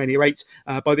before WrestleMania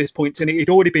 8 by this point, and he'd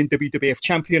already been WWF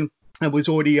champion and was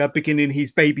already beginning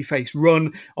his babyface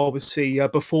run. Obviously,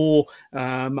 before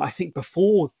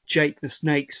Jake the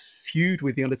Snake's feud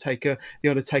with the Undertaker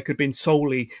had been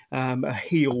solely a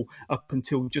heel up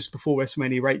until just before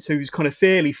WrestleMania 8. So he was kind of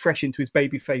fairly fresh into his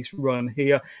babyface run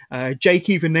here.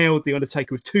 Jake even nailed the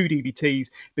Undertaker with 2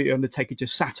 DDTs, but the Undertaker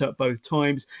just sat up both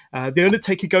times. The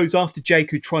Undertaker goes after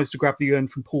Jake, who tries to grab the urn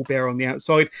from Paul Bearer on the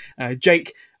outside.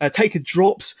 Taker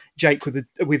drops Jake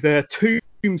with a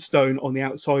tombstone on the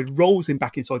outside, rolls him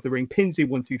back inside the ring, pins him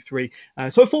 1, 2, 3.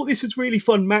 So I thought this was a really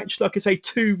fun match. Like I say,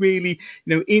 2 really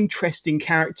interesting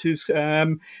characters,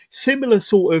 similar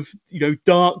sort of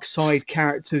dark side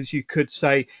characters, you could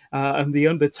say. And the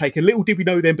Undertaker, little did we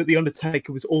know then, but the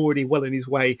Undertaker was already well on his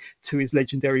way to his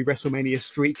legendary WrestleMania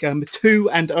streak,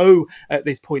 2-0 at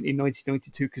this point in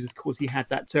 1992, because of course he had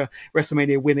that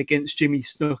WrestleMania win against Jimmy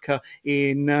Snuka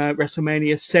in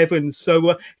WrestleMania 7.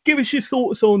 So give us your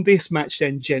thoughts on this match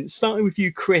then, gents. Starting with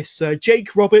you, Chris.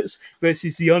 Jake Roberts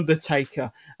versus The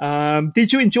Undertaker.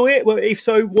 Did you enjoy it? Well, if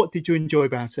so, what did you enjoy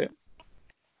about it?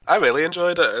 I really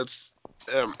enjoyed it. It's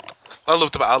I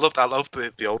loved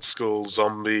the old school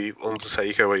zombie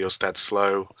Undertaker where you're dead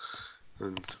slow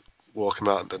and walking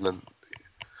around, and then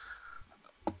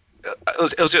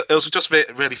it was just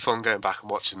really fun going back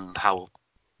and watching how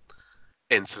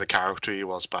into the character he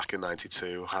was back in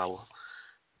 '92. How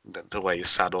the way he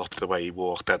sat up, the way he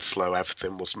walked dead slow,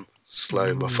 everything was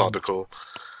slow, methodical,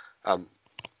 and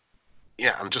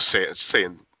just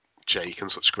seeing Jake in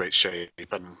such great shape.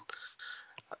 And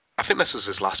I think this is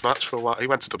his last match for a while. He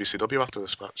went to WCW after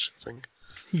this match, I think.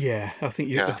 Yeah, I think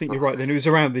you're right. Then it was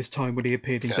around this time when he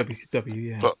appeared in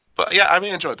WCW. Yeah. But yeah, I really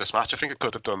enjoyed this match. I think it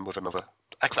could have done with another.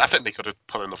 I think they could have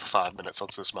put another 5 minutes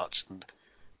onto this match. And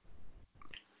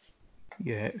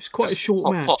yeah, it was quite a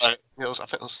short match. I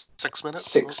think it was 6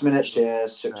 minutes. 6 minutes, yeah,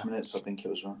 6 minutes. I think it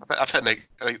was right. I think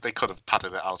they could have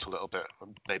padded it out a little bit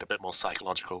and made it a bit more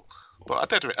psychological.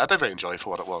 But I did really enjoy it for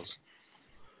what it was.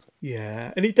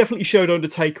 Yeah, and it definitely showed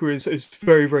Undertaker as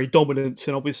very, very dominant,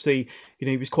 and obviously,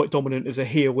 he was quite dominant as a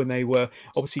heel when they were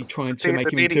obviously trying to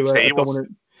make him into a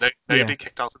dominant. Nobody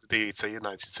kicked out of the DDT in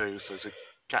 '92, so to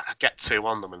get 2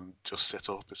 on them and just sit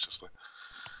up, it's just like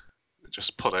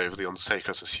just put over the Undertaker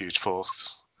as this huge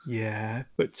force. Yeah,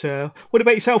 but what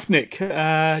about yourself, Nick?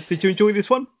 Did you enjoy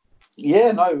this one?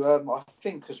 Yeah, no, I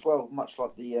think as well, much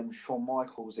like the Shawn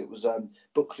Michaels, it was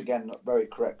booked again very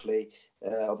correctly.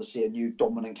 Obviously, a new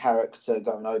dominant character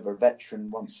going over a veteran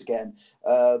once again.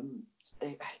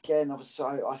 Again, obviously,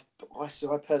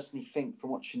 I personally think from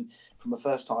watching from the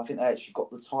first time, I think they actually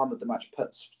got the time of the match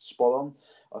spot on.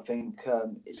 I think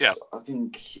I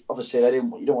think obviously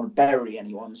you don't want to bury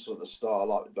anyone sort of star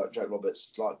like Joe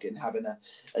Roberts, like in having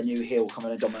a new heel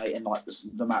coming and dominating like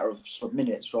no matter of sort of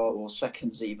minutes, right, or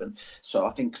seconds even. So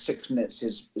I think 6 minutes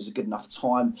is a good enough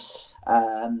time.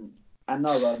 And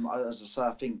no, as I say,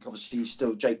 I think obviously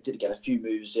still Jake did get a few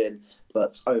moves in,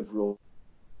 but overall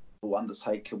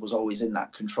Undertaker was always in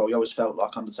that control. You always felt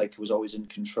like Undertaker was always in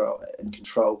control.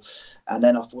 And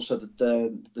then also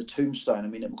the tombstone. I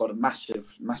mean, it got a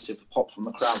massive pop from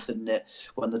the crowd, didn't it,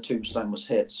 when the tombstone was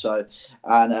hit? So,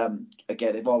 and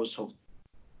again, if I was sort of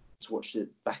to watch it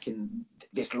back in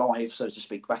this live, so to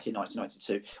speak, back in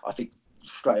 1992, I think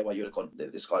straight away you would have gone,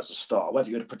 this guy's a star. Whether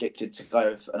you would have predicted to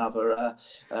go for another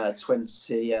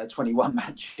 21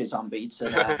 matches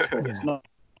unbeaten, it's not.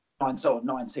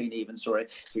 19 even, sorry,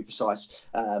 to be precise.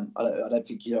 I don't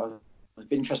think it'd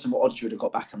be interesting what odds you would have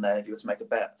got back on there if you were to make a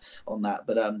bet on that.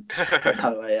 But no,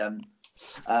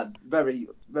 very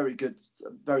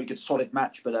good solid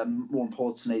match. But more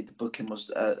importantly, the booking was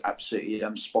absolutely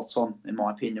spot on in my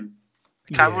opinion.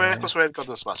 The camera work was really good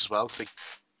in this match as well, because they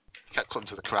kept cutting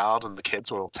to the crowd and the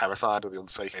kids were all terrified of the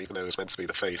Undertaker, even though he was meant to be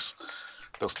the face.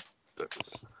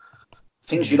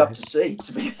 Things you love to see,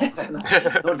 to be fair. Not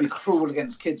to be cruel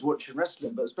against kids watching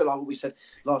wrestling, but it's a bit like what we said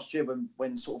last year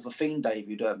when sort of the Fiend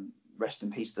debuted. Rest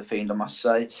in peace, the Fiend, I must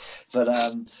say. But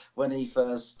when he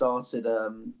first started,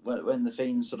 when the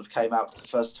Fiend sort of came out for the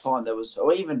first time, there was,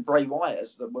 or even Bray Wyatt,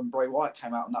 when Bray Wyatt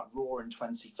came out on that Raw in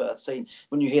 2013,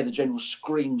 when you hear the general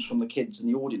screams from the kids in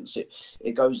the audience, it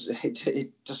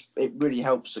really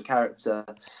helps the character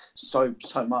so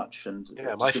much. And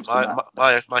yeah, my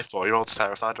 4-year-old's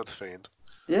terrified of the Fiend.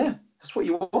 Yeah, that's what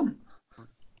you want.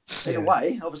 In a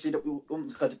way, obviously, you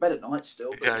want to go to bed at night still.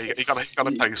 But yeah, he got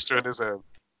a poster in his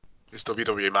his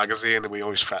WWE magazine, and we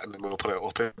always threaten him. We'll put it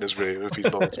up in his room if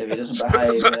he's not. If he doesn't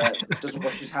behave, doesn't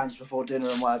wash his hands before dinner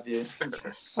and what have you.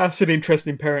 That's an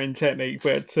interesting parenting technique,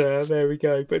 but there we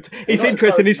go. But We're it's not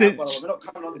interesting, encouraging isn't that, by the way. it? We're not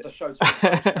coming on the show to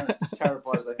encourage parents to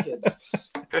terrorise their kids.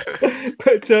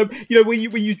 But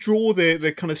when you draw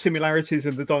the kind of similarities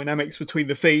and the dynamics between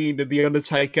the Fiend and the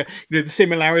Undertaker, the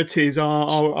similarities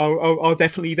are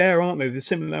definitely there, aren't they? The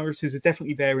similarities are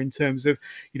definitely there in terms of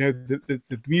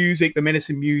the music, the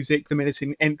menacing music, the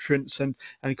menacing entrance, and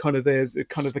kind of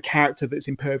the character that's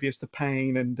impervious to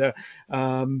pain. And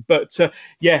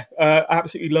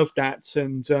absolutely loved that.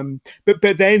 And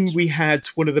but then we had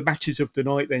one of the matches of the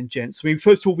night, then, gents. I mean,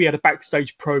 first of all, we had a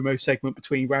backstage promo segment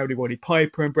between Roddy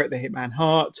Piper and Bret the Hitman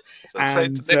Hart,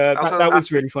 and that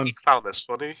was really fun. I found this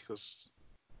funny because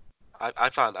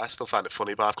I still find it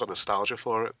funny, but I've got nostalgia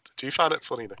for it. Do you find it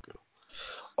funny, Nick?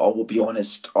 I will be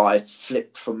honest, I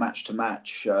flipped from match to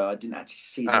match. I didn't actually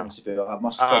see the interview. I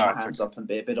must throw my hands up and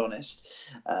be a bit honest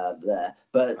there.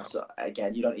 But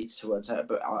again, you don't need to tell it.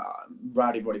 But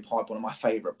Roddy Piper, one of my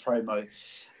favourite promo,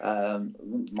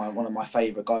 one of my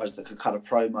favourite guys that could cut a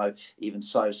promo. Even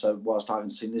so whilst I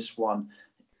haven't seen this one,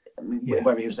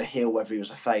 whether he was a heel, whether he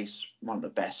was a face, one of the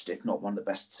best, if not one of the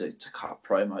best to cut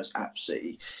promos.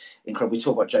 Absolutely incredible. We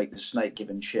talk about Jake the Snake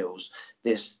giving chills.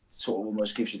 This sort of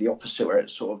almost gives you the opposite, where it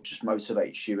sort of just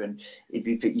motivates you. And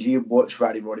if you watch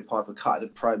Roddy Piper cut a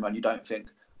promo and you don't think,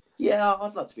 yeah,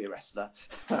 I'd love to be a wrestler.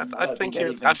 I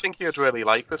think you'd really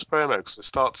like this promo because it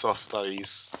starts off that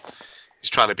he's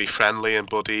trying to be friendly and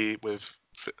buddy with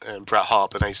Bret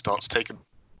Hart, but then he starts taking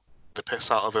the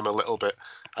piss out of him a little bit,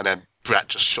 and then Bret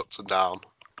just shuts him down.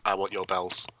 I want your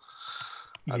belts.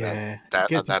 And it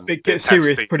gets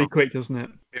serious pretty quick, doesn't it?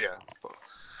 Yeah, but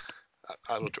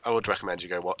I would recommend you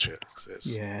go watch it.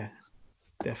 Yeah,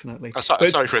 definitely.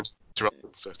 Sorry for interrupting.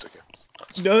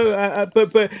 No,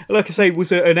 but like I say, it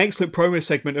was an excellent promo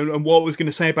segment. And what I was going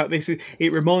to say about this,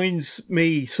 it reminds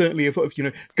me certainly of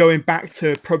going back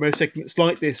to promo segments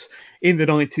like this in the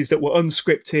 90s that were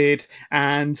unscripted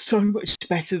and so much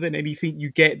better than anything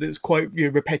you get that's quite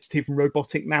repetitive and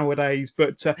robotic nowadays.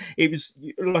 But it was,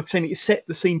 like I'm saying, it set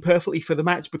the scene perfectly for the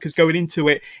match, because going into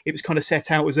it, it was kind of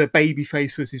set out as a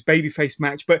babyface versus babyface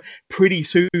match. But pretty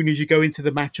soon as you go into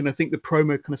the match, and I think the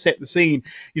promo kind of set the scene,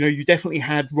 you definitely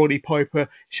had Roddy Piper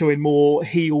showing more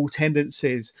heel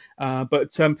tendencies.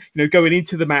 But going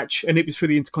into the match, and it was for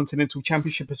the Intercontinental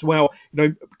Championship as well,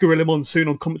 Gorilla Monsoon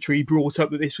on commentary brought up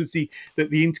that this was that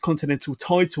the Intercontinental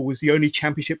title was the only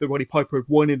championship that Roddy Piper had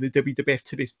won in the WWF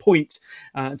to this point.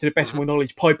 To the best of my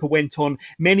knowledge, Piper went on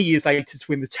many years later to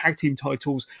win the tag team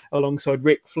titles alongside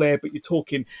Ric Flair, but you're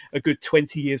talking a good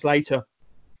 20 years later.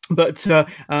 But that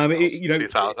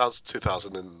was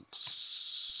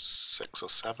 2006 or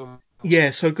 7.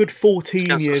 Yeah, so a good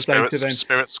 14 years later then.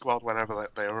 Spirit Squad, whenever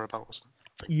they were about, wasn't it?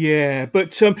 Yeah,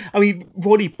 but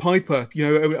Roddy Piper,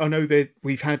 I know that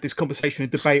we've had this conversation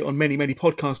and debate on many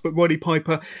podcasts, but Roddy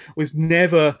Piper was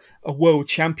never a world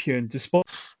champion, despite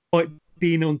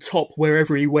being on top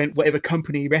wherever he went, whatever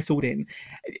company he wrestled in.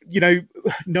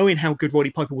 Knowing how good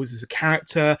Roddy Piper was as a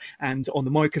character and on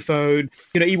the microphone,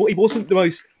 he wasn't the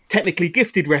most technically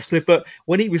gifted wrestler, but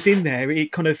when he was in there, it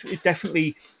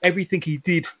definitely, everything he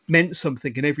did meant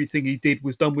something, and everything he did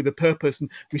was done with a purpose.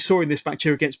 And we saw in this match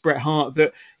here against Bret Hart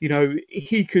that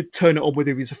he could turn it on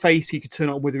whether he was a face, he could turn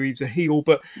it on whether he was a heel.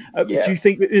 But do you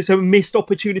think that there's a missed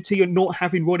opportunity on not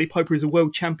having Roddy Piper as a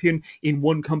world champion in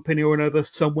one company or another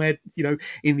somewhere,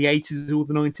 in the 80s or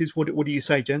the 90s? What do you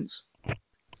say, gents?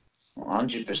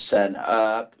 100%.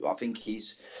 I think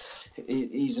he's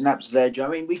an absolute edge. I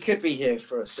mean, we could be here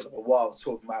for a sort of a while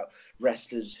talking about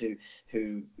wrestlers who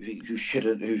should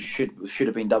have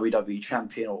been WWE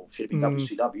champion or should have been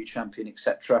WCW champion,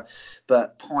 etc.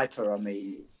 But Piper, I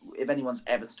mean, if anyone's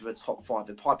ever to do a top 5,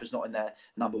 if Piper's not in there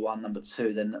number 1, number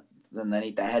 2, then they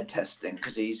need their head testing,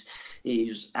 because he's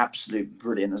absolute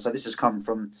brilliant. And so this has come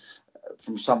from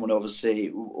someone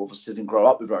obviously didn't grow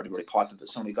up with Roddy Piper, but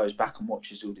someone who goes back and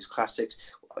watches all these classics.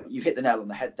 You've hit the nail on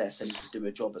the head there, saying he can do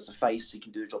a job as a face, he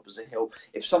can do a job as a heel.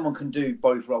 If someone can do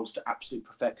both roles to absolute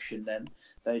perfection, then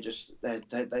they're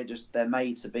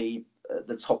made to be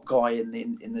the top guy in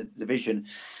the division.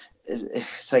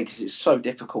 Because it's so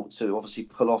difficult to obviously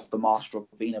pull off the master of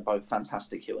being a both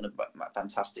fantastic heel and a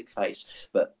fantastic face.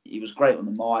 But he was great on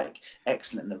the mic,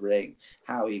 excellent in the ring.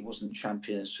 How he wasn't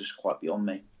champion is just quite beyond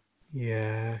me.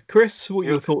 Yeah, Chris, what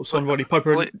are your thoughts on Roddy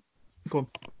Piper? Go on.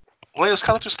 Well, it was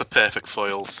kind of just the perfect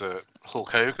foil to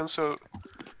Hulk Hogan, so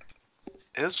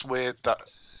it is weird that.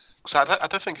 Cause I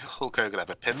don't think Hulk Hogan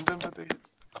ever pinned him, did he?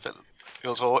 I think it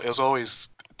was always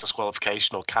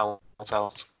disqualification or count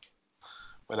out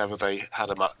whenever they had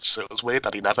a match. So it was weird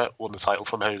that he never won the title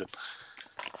from Hogan.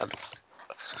 And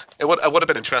it would have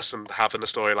been interesting having a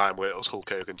storyline where it was Hulk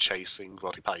Hogan chasing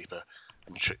Roddy Piper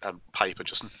and Piper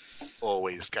just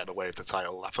always getting away with the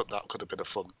title. I thought that could have been a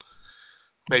fun.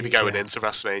 Maybe going into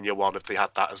WrestleMania 1 if they had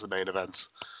that as the main event.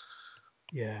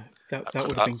 Yeah, that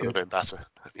would have been good. Would have been better.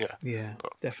 Yeah,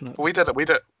 definitely. But we did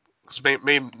it. Cause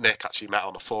me and Nick actually met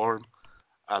on a forum,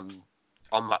 and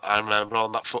on that I remember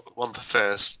one of the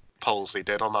first polls they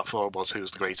did on that forum was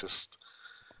who's the greatest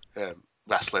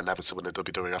wrestler never to win the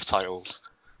WWF titles.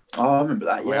 Oh, I remember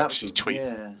that. We Yeah, actually we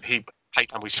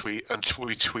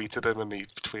tweeted him, and he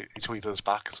tweeted us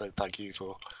back and said thank you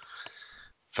for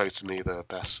voting me the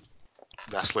best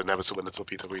wrestler never to win the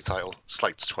WWE title. It's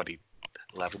like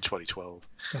 2011, 2012.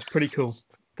 That's pretty cool.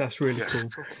 That's really cool.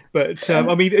 But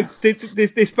I mean,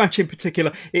 this match in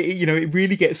particular, it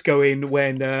really gets going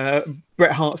when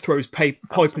Bret Hart throws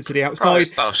Piper to the outside.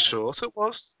 How short it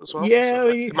was as well. Yeah, So,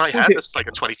 in my head, it's like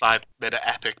a 25-minute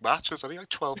epic match. It's only like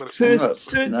 12 minutes.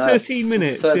 13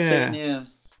 minutes. 13, yeah.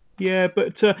 Yeah,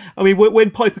 but I mean,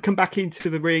 when Piper come back into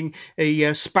the ring,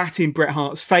 he spat in Bret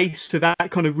Hart's face, so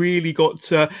that kind of really got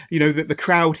the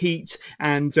crowd heat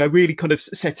and really kind of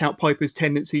set out Piper's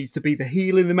tendencies to be the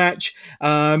heel in the match.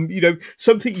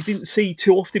 Something you didn't see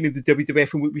too often in the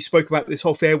WWF, and we spoke about this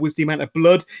off air, was the amount of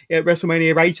blood at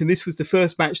WrestleMania 8, and this was the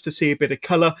first match to see a bit of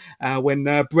colour when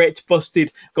Bret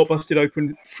got busted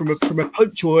open from a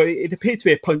punch, or it appeared to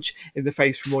be a punch in the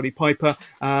face from Roddy Piper.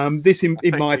 This, in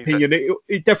my opinion,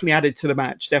 it definitely added to the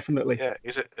match, definitely. Yeah,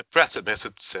 Bret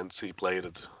admitted since he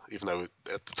bladed, even though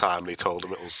at the time they told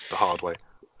him it was the hard way.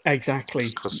 Exactly.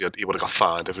 Because he would have got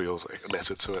fined if he was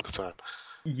admitted to it at the time.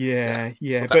 Yeah.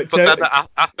 But then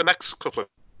after the next couple of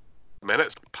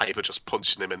minutes, Piper just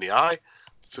punching him in the eye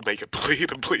to make it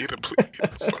bleed and bleed and bleed.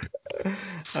 It's like,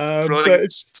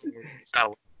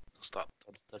 just that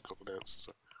couple of minutes.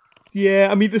 So. Yeah,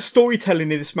 I mean, the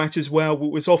storytelling in this match as well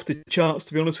was off the charts,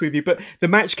 to be honest with you. But the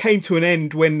match came to an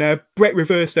end when Bret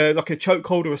reversed like a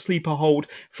chokehold or a sleeper hold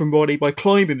from Roddy by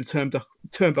climbing the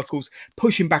turnbuckles,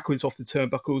 pushing backwards off the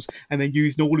turnbuckles, and then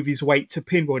using all of his weight to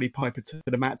pin Roddy Piper to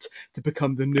the mat to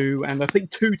become the new and I think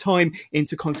 2-time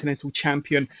Intercontinental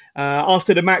Champion.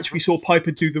 After the match, we saw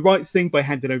Piper do the right thing by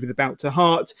handing over the bout to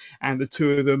Hart, and the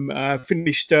two of them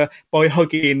finished by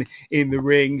hugging in the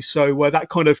ring. So that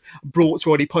kind of brought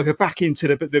Roddy Piper back into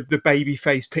the baby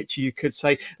face picture, you could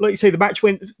say. Like you say, the match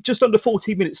went just under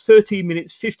 14 minutes, 13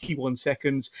 minutes 51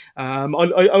 seconds. I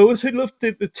also loved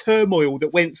the turmoil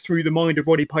that went through the mind of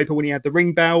Roddy Piper when he had the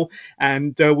ring bell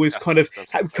and was kind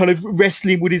of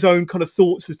wrestling with his own kind of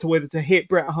thoughts as to whether to hit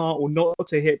Bret Hart or not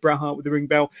to hit Bret Hart with the ring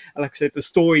bell. And like I said, the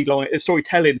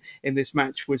storytelling in this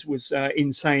match was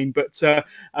insane. But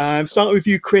starting with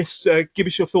you, Chris, give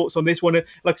us your thoughts on this one. Like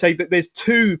I say, that there's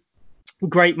two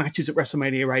great matches at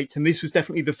WrestleMania 8, and this was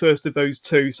definitely the first of those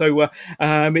two. So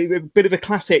a bit of a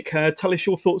classic. Tell us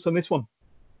your thoughts on this one.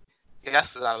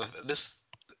 Yes, I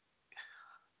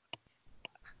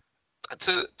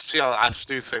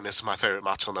do think this is my favourite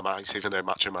match on the night, even though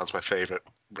Macho Man's my favourite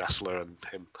wrestler, and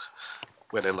him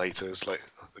winning later is like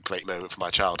a great moment for my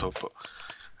childhood. But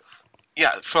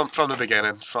yeah, from the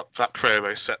beginning, that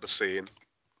promo set the scene.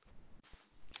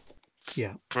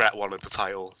 Yeah. Bret wanted the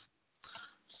title,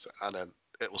 and then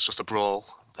it was just a brawl.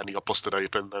 Then he got busted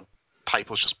open, and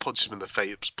Piper was just punching him in the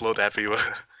face, blood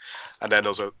everywhere. And then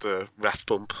there was the ref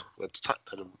bump.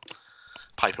 And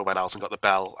Piper went out and got the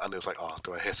bell, and it was like, oh,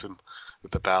 do I hit him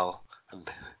with the bell? And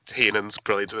Heenan's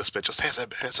brilliant at this bit, just hit him.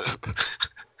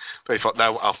 But he thought,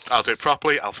 no, I'll do it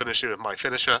properly. I'll finish it with my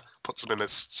finisher. Puts him in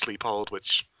his sleep hold,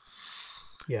 which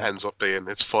ends up being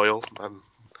his foil, and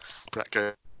Bret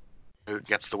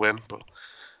gets the win. But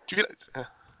do you get it?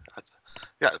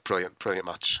 Brilliant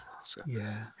match. So,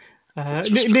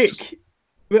 Nick,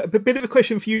 a bit of a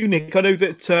question for you, Nick. I know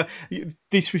that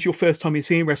this was your first time in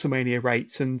seeing WrestleMania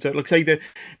 8, and like I say,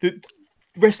 the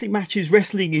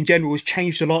wrestling in general has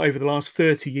changed a lot over the last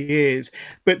 30 years.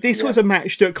 But this was a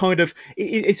match that kind of,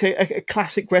 it's a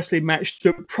classic wrestling match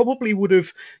that probably would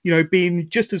have, been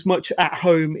just as much at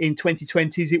home in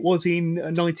 2020 as it was in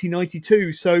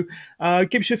 1992. So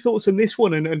give us your thoughts on this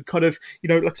one, and kind of,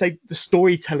 like I say, the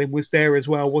storytelling was there as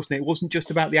well, wasn't it? It wasn't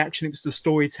just about the action, it was the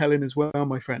storytelling as well,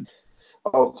 my friend.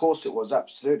 Oh, of course it was,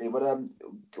 absolutely. But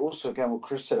also, again, what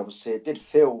Chris said, obviously, it did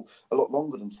feel a lot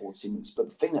longer than 40 minutes. But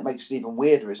the thing that makes it even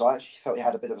weirder is I actually felt it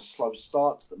had a bit of a slow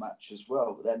start to the match as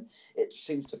well. But then it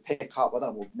seems to pick up. I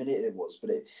don't know what minute it was,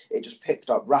 but it just picked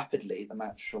up rapidly, the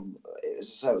match.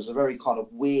 It was a very kind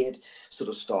of weird sort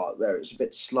of start there. It was a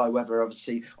bit slow, whether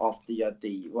obviously after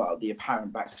the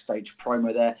apparent backstage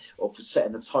promo there, of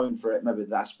setting the tone for it. Maybe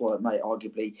that's what it made,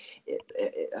 arguably,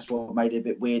 that's what made it a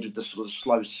bit weird with the sort of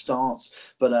slow starts.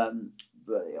 But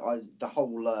the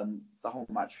whole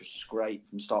match was just great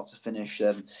from start to finish.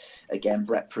 Again,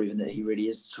 Brett proving that he really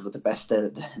is sort of the best there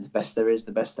is,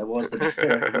 the best there was, the best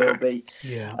there ever will be.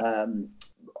 Yeah.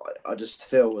 I just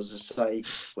feel, as I say,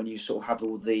 when you sort of have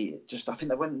all the, just I think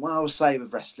that when I was saying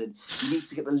with wrestling, you need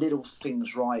to get the little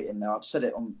things right in there. I've said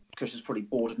it on, Chris is probably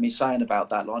bored of me saying about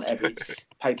that line. Every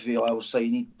pay-per-view I always say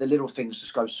you need the little things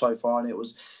just go so far, and it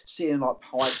was seeing like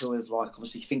Piper with like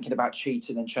obviously thinking about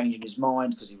cheating and changing his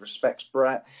mind because he respects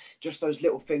Brett. Just those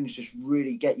little things just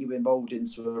really get you involved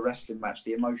into a wrestling match,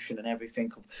 the emotion and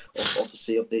everything of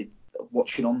obviously of the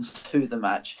watching on to the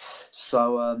match.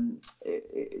 So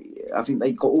I think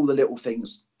they got all the little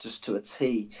things just to a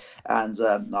T, and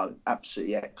no,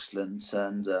 absolutely excellent.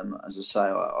 And as I say,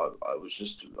 I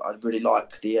really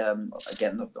like the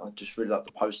I just really like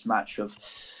the post match of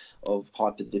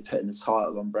Piper putting the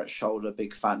title on Brett's shoulder.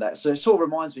 Big fan of that. So it sort of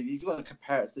reminds me, if you've got to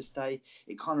compare it to this day,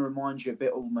 it kind of reminds you a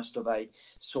bit almost of a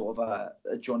sort of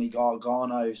a Johnny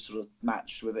Gargano sort of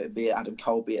match, with it be it Adam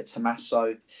Cole, be it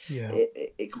Tommaso. Yeah.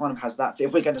 It kind of has that.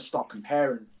 If we're going to start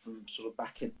comparing from sort of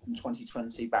back in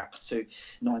 2020 back to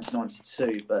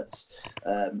 1992, but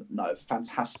no,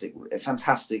 fantastic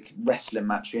wrestling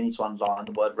match. You need to underline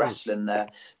the word wrestling there,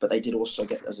 but they did also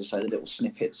get, as I say, the little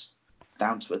snippets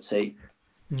down to a T.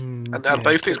 And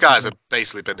both these guys have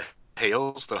basically been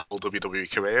heels the whole WWE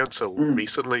career until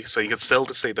recently, so you can still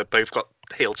see they've both got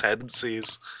heel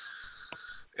tendencies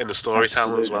in the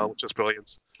storytelling as well, which is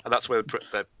brilliant. And that's where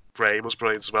their brain was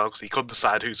brilliant as well, because he couldn't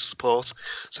decide who to support,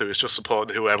 so he was just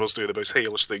supporting whoever was doing the most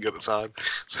heelish thing at the time.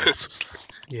 So it's just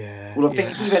like, well, I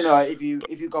think even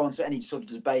if you go into any sort of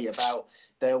debate about,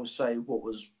 they'll say what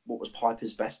was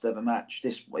Piper's best ever match.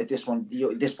 This one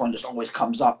just always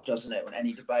comes up, doesn't it? On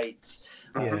any debates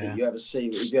that you ever see,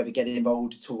 if you ever get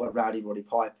involved to talk about Roddy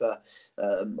Piper.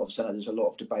 Obviously, I know there's a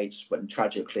lot of debates when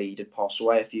tragically he did pass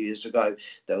away a few years ago.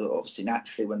 There were obviously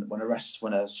naturally when a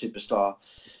superstar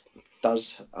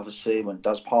does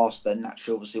pass, then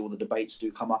naturally obviously all the debates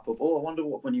do come up of, I wonder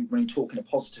what, when you talk in a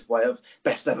positive way of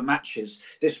best ever matches,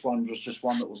 this one was just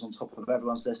one that was on top of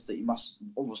everyone's list that you must,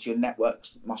 almost your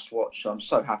networks must watch. So I'm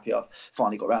so happy I've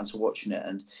finally got around to watching it,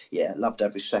 and loved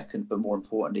every second, but more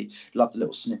importantly loved the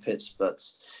little snippets. But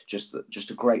just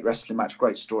a great wrestling match,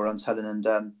 great story I'm telling,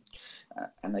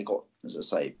 and they got, as I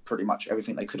say, pretty much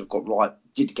everything they could have got right,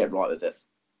 did get right with it.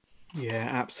 Yeah,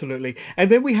 absolutely. And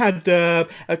then we had a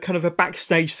kind of a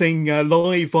backstage thing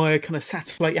live via kind of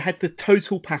satellite. It had the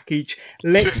total package.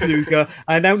 Lex Luger.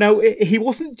 Now he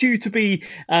wasn't due to be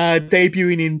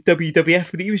debuting in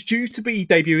WWF, but he was due to be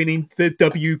debuting in the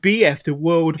WBF, the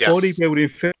World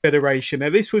Bodybuilding Federation. Now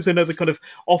this was another kind of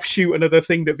offshoot, another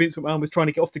thing that Vince McMahon was trying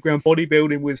to get off the ground.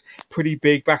 Bodybuilding was pretty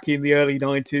big back in the early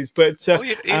 90s, but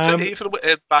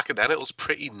even back then it was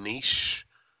pretty niche.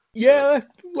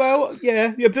 But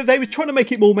they were trying to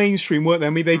make it more mainstream, weren't they? I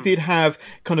mean, they did have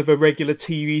kind of a regular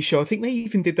TV show. I think they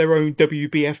even did their own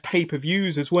WBF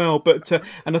pay-per-views as well. But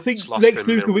and I think Lex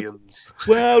Luger was,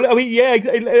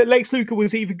 Lex Luger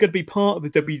was even going to be part of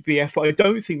the WBF, but I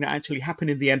don't think that actually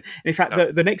happened in the end. In fact,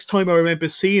 the next time I remember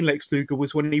seeing Lex Luger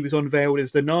was when he was unveiled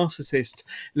as the narcissist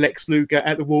Lex Luger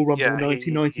at the Royal Rumble in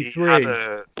 1993. He had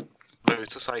a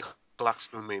motorcycle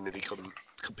accident, meaning he couldn't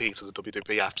compete at the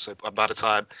WWF, so by the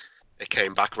time it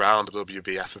came back round, the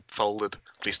WWF had folded,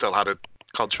 but he still had a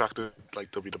contract with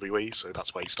like WWE, so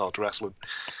that's why he started wrestling.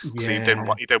 Because he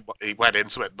went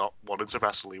into it not wanting to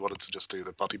wrestle, he wanted to just do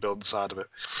the bodybuilding side of it.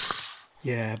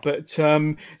 Yeah, but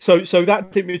so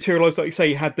that didn't materialise, like you say.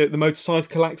 He had the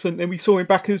motorcycle accident, then we saw him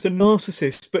back as the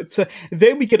narcissist. But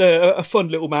then we get a fun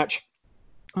little match.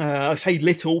 I say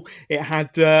little. It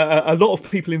had a lot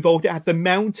of people involved. It had the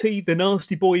Mountie, the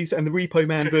Nasty Boys, and the Repo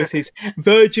Man versus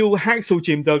Virgil, Hacksaw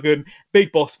Jim Duggan,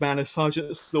 Big Boss Man, and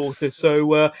Sergeant Slaughter.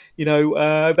 So they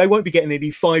won't be getting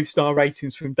any 5-star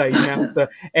ratings from Dave Meltzer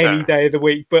any day of the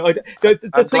week. But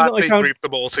I'm glad they grouped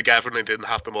them all together and they didn't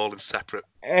have them all in separate.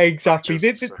 Exactly.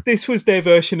 Matches, this was their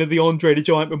version of the Andre the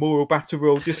Giant Memorial Battle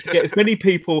Royal, just to get as many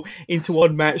people into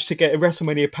one match to get a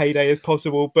WrestleMania payday as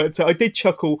possible. But I did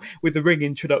chuckle with the ring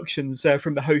introductions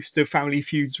from the host of Family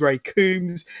Feud's, Ray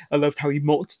Coombs. I loved how he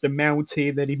mocked the Mountie,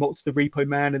 and then he mocked the Repo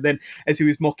Man, and then as he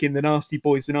was mocking the Nasty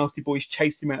Boys always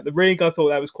chased him out the ring. I thought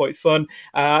that was quite fun.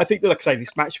 I think, like I say,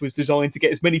 this match was designed to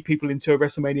get as many people into a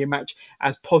WrestleMania match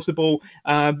as possible.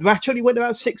 The match only went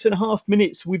about 6.5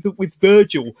 minutes with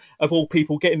Virgil, of all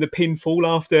people, getting the pinfall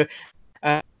after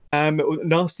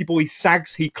Nasty Boy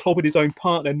Sags, he clobbered his own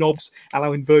partner Knobs,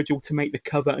 allowing Virgil to make the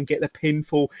cover and get the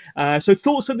pinfall. So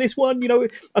thoughts on this one?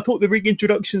 I thought the ring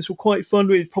introductions were quite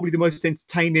fun. It was probably the most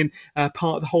entertaining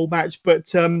part of the whole match, but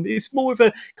it's more of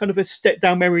a kind of a step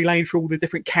down memory lane for all the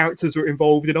different characters that were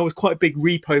involved. And I was quite a big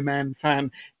Repo Man fan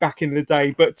back in the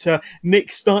day. But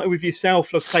Nick, starting with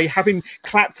yourself, let's say, having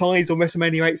clapped eyes on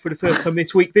WrestleMania 8 for the first time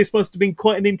this week, this must have been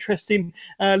quite an interesting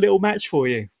little match for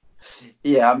you.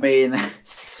 Yeah, I mean,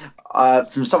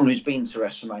 from someone who's been to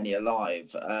WrestleMania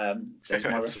live, there's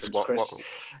my reference, Chris.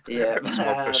 Yeah, but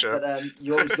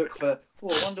you always look for.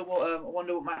 I wonder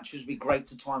what matches would be great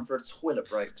to time for a toilet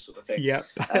break, sort of thing. Yeah.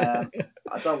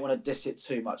 I don't want to diss it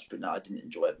too much, but no, I didn't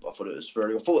enjoy it. I thought it was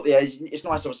very. I thought it's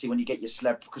nice, obviously, when you get your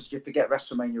celeb, because you forget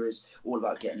WrestleMania is all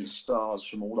about getting your stars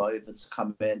from all over to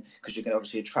come in, because you can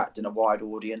obviously attract in a wide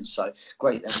audience. So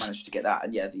great, they managed to get that,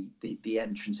 and yeah, the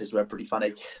entrances were pretty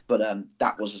funny, but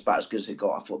that was about as good as it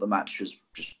got. I thought the match was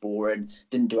just boring,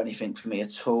 didn't do anything for me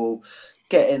at all.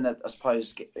 I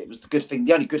suppose it was the good thing.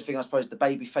 The only good thing, I suppose, the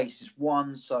baby faces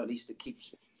won, so at least it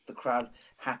keeps the crowd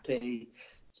happy.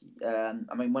 I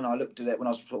mean, when I looked at it, when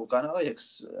I was sort of going, I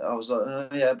was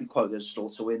like, it'd be quite good if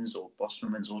Slaughter wins or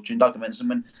Bossman wins or Jim Duggan wins.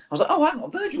 And then I was like, hang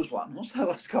on, Virgil's won.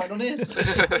 What's going on here?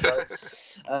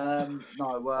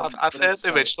 I've heard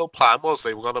the original plan was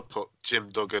they were going to put Jim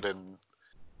Duggan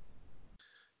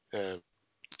and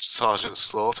Sergeant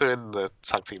Slaughter in the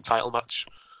tag team title match.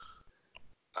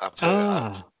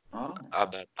 And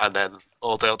then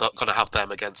or they're going to have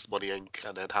them against Money Inc.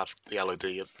 and then have the LOD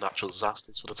and Natural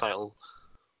Disasters for the title.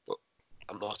 But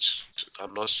I'm not.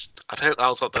 I've heard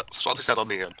that's what they said on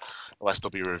the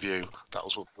OSW review. That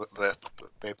was what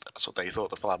that's what they thought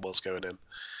the plan was going in.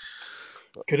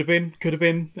 But could have been.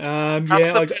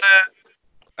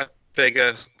 A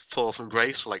bigger fall from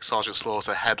grace for like Sergeant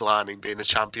Slaughter headlining, being a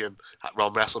champion at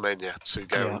WrestleMania, to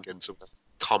going into a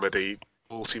comedy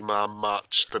multi-man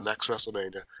match the next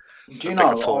WrestleMania. Do you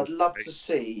know, I'd love to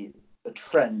see a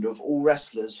trend of all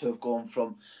wrestlers who have gone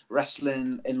from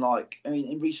wrestling in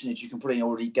in recent years you can probably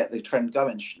already get the trend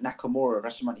going. Nakamura,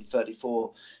 WrestleMania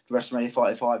 34 to WrestleMania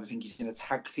 35, I think he's in a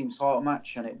tag team title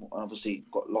match, and it obviously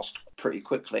got lost pretty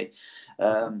quickly.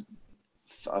 I'm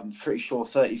pretty sure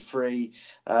 33,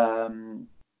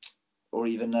 or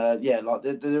even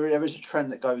there is a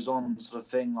trend that goes on, sort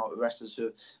of thing, like wrestlers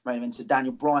who made into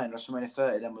Daniel Bryan, WrestleMania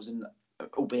 30, then was in,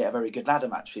 albeit a very good ladder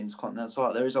match for the Intercontinental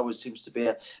title. There always seems to be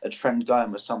a trend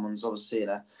going where someone's obviously in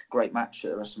a great match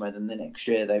at WrestleMania, and the next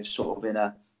year they've sort of in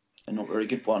a not very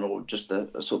good one, or just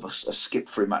a sort of a skip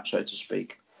through match, so to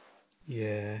speak.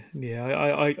 Yeah,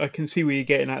 I can see where you're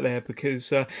getting at there,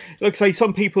 because like I say,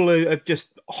 some people are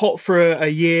just hot for a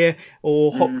year,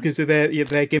 or hot because of their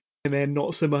gimmick, and then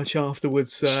not so much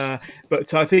afterwards.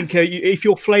 But I think if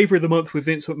you're flavour of the month with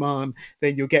Vince McMahon,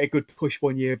 then you'll get a good push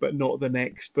one year, but not the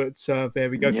next. But there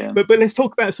we go. Yeah. But let's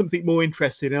talk about something more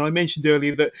interesting. And I mentioned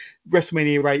earlier that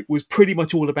WrestleMania 8 was pretty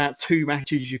much all about two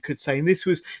matches, you could say. And this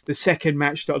was the second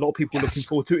match that a lot of people were looking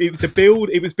forward to.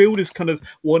 It was billed as kind of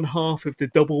one half of the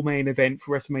double main event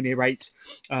for WrestleMania 8.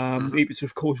 It was,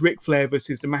 of course, Ric Flair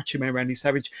versus the Macho Man Randy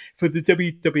Savage for the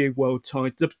WWF World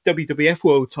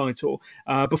Title.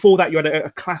 Before that, you had a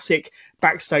classic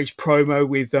backstage promo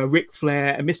with Ric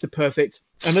Flair and Mr. Perfect.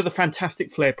 Another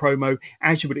fantastic Flair promo,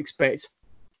 as you would expect.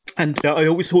 And I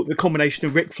always thought the combination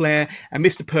of Ric Flair and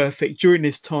Mr. Perfect during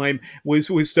this time was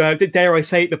dare I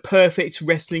say it, the perfect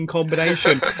wrestling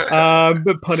combination,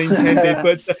 pun intended.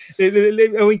 But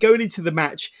going into the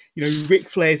match, Ric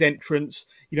Flair's entrance,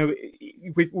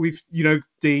 with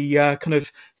the kind of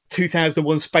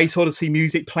 2001 Space Odyssey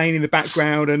music playing in the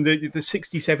background, and the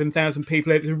 67,000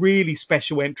 people. It was a really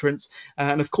special entrance.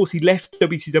 And of course, he left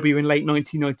WCW in late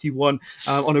 1991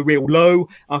 on a real low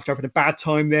after having a bad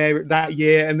time there that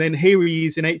year. And then here he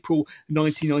is in April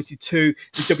 1992.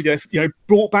 The WWF,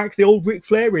 brought back the old Ric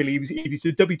Flair, really. He was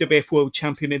the WWF World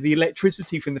Champion, and the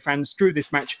electricity from the fans through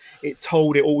this match, it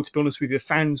told it all, to be honest with you. The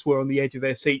fans were on the edge of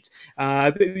their seats.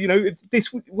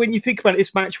 When you think about it,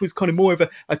 this match was kind of more of a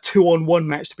 2-on-1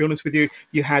 match, to be honest with you.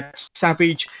 You had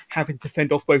Savage having to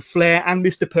fend off both Flair and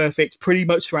Mr. Perfect pretty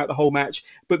much throughout the whole match.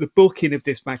 But the booking of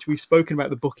this match, we've spoken about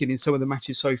the booking in some of the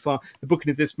matches so far. The booking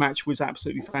of this match was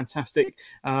absolutely fantastic.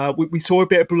 We saw a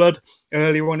bit of blood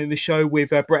earlier on in the show with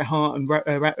Bret Hart and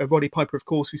Roddy Piper, of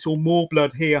course. We saw more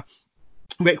blood here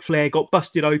Ric Flair got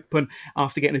busted open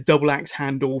after getting a double axe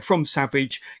handle from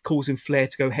Savage, causing Flair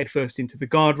to go headfirst into the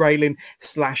guard railing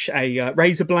 / a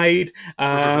razor blade.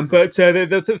 But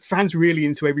the fans were really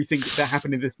into everything that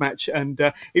happened in this match, and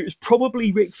it was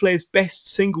probably Ric Flair's best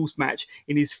singles match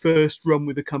in his first run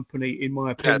with the company, in my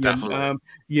Yeah, opinion. definitely.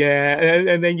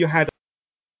 And then you had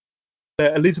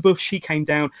Elizabeth. She came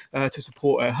down to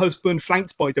support her husband,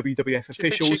 flanked by WWF Do you think she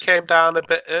officials. came down a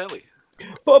bit early?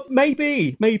 But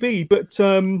maybe, but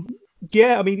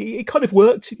yeah, I mean, it kind of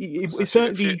worked. So It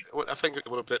certainly. I think it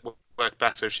would have worked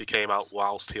better if she came out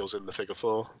whilst he was in the figure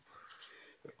four.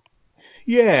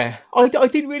 Yeah, I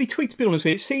didn't really tweak, to be honest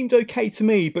with you. It seemed okay to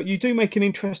me, but you do make an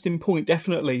interesting point,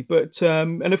 definitely. But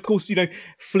and of course,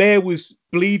 Flair was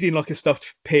bleeding like a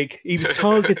stuffed pig. He was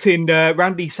targeting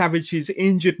Randy Savage's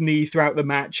injured knee throughout the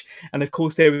match, and of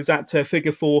course there was that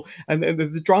figure four, and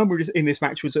the drama in this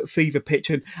match was at fever pitch.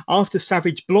 And after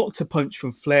Savage blocked a punch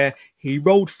from Flair, he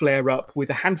rolled Flair up with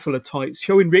a handful of tights,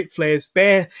 showing Ric Flair's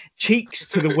bare cheeks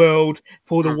to the world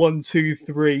for the 1, 2,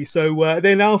 3. So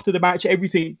then after the match,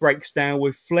 everything breaks down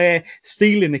with Flair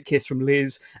stealing a kiss from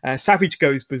Liz. Savage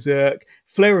goes berserk.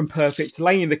 Flair and Perfect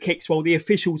laying the kicks while the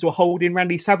officials were holding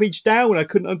Randy Savage down. I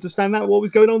couldn't understand what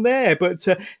was going on there. But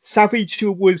Savage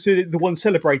was the one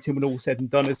celebrating when all said and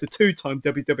done as the two-time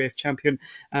WWF champion.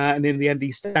 And in the end,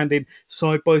 he's standing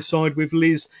side by side with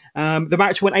Liz. The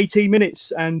match went 18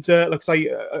 minutes. And like I say,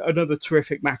 another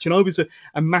terrific match. And I was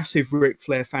a massive Ric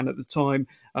Flair fan at the time.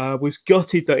 Was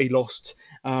gutted that he lost.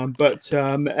 But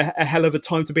a hell of a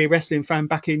time to be a wrestling fan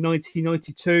back in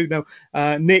 1992.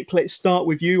 Now, Nick, let's start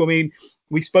with you. I mean,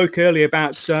 we spoke earlier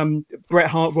about Bret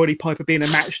Hart, Roddy Piper being a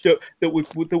match that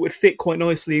would fit quite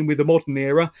nicely in with the modern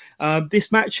era.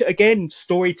 This match, again,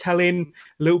 storytelling,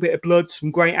 a little bit of blood,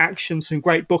 some great action, some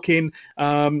great booking.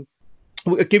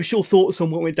 Give us your thoughts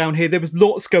on what went down here. There was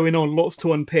lots going on, lots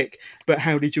to unpick. But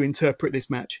how did you interpret this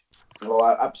match? Well,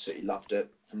 I absolutely loved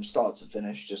it from start to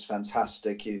finish. Just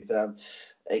fantastic.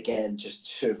 Again,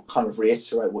 just to kind of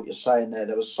reiterate what you're saying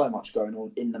there was so much going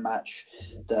on in the match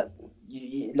that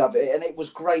you love it, and it was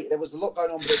great. There was a lot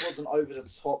going on, but it wasn't over the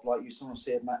top like you sometimes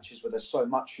see in matches where there's so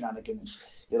much shenanigans.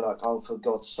 You're like, oh, for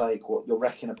God's sake, what, you're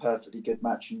wrecking a perfectly good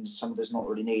match, and some of it's not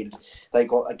really needed. They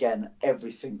got, again,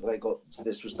 everything they got.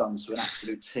 This was done to an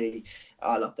absolute T.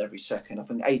 I loved every second. I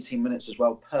think 18 minutes as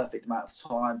well, perfect amount of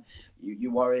time.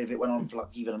 You worry if it went on for like,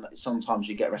 even sometimes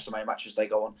you get WrestleMania matches, they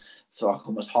go on for like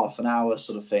almost half an hour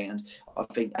sort of thing, and I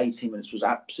think 18 minutes was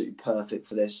absolutely perfect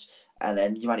for this. And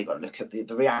then you've only got to look at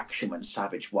the reaction when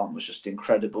Savage won was just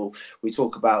incredible. We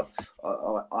talk about,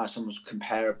 I sometimes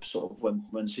compare sort of when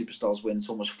superstars win, it's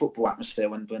almost football atmosphere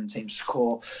when teams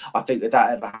score. I think if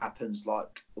that ever happens,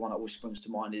 like the one that always springs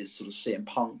to mind is sort of CM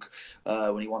Punk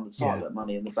when he won the title at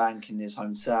Money in the Bank in his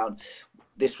hometown.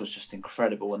 This was just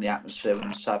incredible, and the atmosphere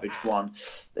when Savage won,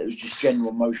 it was just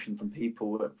general emotion from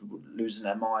people losing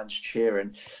their minds,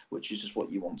 cheering, which is just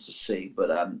what you want to see.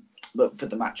 But for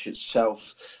the match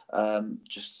itself,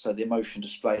 just so the emotion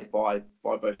displayed by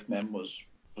both men was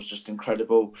just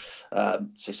incredible.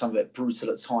 So some of it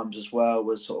brutal at times as well.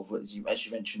 Was sort of, as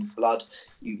you mentioned, blood.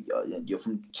 You're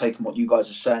from taking what you guys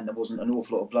are saying. There wasn't an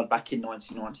awful lot of blood back in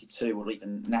 1992, or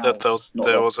even now.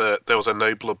 There was a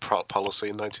no blood policy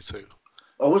in '92.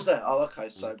 Oh, was there? Oh, okay.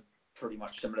 So pretty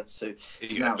much similar to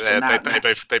now.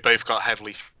 They both got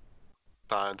heavily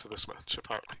fined for this match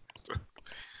apparently.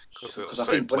 Because it was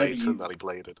so blatant that he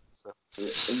bladed. So.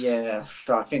 Yeah,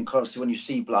 so I think obviously when you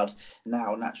see blood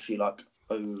now, naturally like,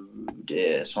 oh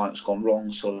dear, something's gone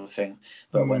wrong sort of thing.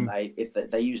 But when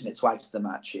they're using it to add to the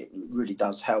match, it really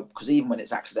does help, because even when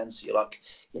it's accidental, you're like,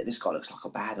 yeah, this guy looks like a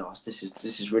badass. This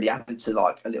is really added to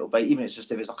like a little bit. Even if it's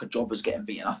like a jobber's getting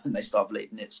beaten up and they start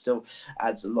bleeding, it still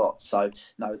adds a lot. So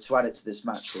no, to add it to this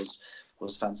match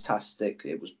was fantastic.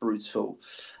 It was brutal,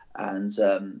 and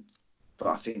but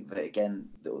I think that, again,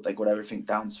 they got everything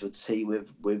down to a T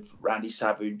with Randy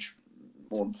Savage,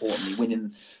 more importantly,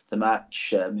 winning the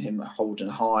match, him holding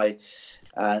high,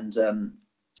 and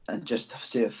just to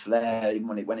see a Flair, even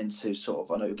when it went into sort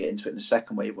of, I know we'll get into it in a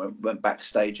second, where he went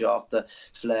backstage after,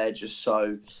 Flair just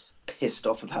so pissed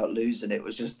off about losing. It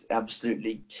was just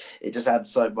absolutely, it just had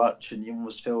so much, and you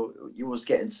almost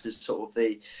get into sort of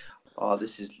the,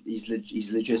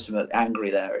 he's legitimate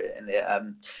angry there,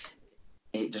 and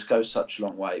it just goes such a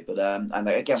long way. But and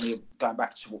again, we're going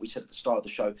back to what we said at the start of the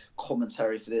show,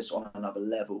 commentary for this on another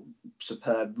level,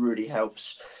 superb, really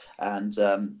helps. And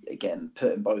again,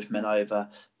 putting both men over,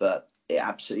 but it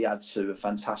absolutely adds to a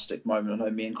fantastic moment. I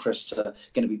know me and Chris are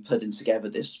going to be putting together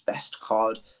this best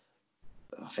card.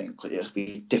 I think it'll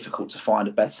be difficult to find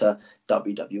a better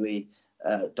WWE,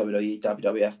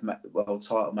 WWF world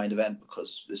title main event,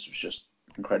 because this was just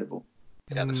incredible.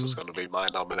 Yeah, this was going to be my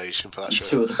nomination for that show.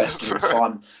 Two of the best of all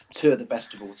time. Two of the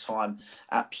best of all time.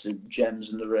 Absolute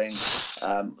gems in the ring.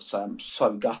 So I'm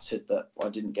so gutted that I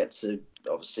didn't get to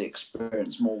obviously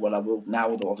experience more. Well, I will now,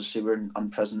 although obviously we're in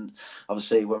unpresent.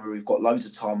 Obviously, when we've got loads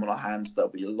of time on our hands,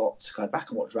 there'll be a lot to go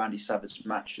back and watch Randy Savage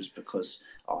matches because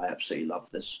I absolutely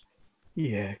love this.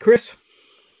 Yeah, Chris?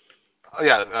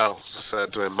 Yeah, as I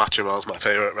said, Macho Man was my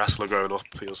favourite wrestler growing up.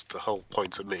 He was the whole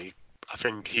point of me. I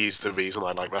think he's the reason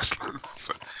I like wrestling.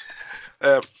 So,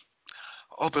 the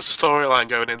storyline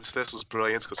going into this was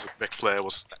brilliant because Ric Flair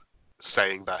was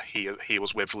saying that he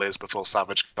was with Liz before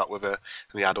Savage got with her,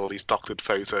 and he had all these doctored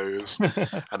photos,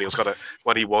 and he was gonna,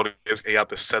 when he won, he had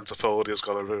this centerfold he was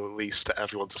gonna release to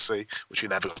everyone to see, which we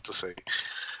never got to see.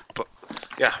 But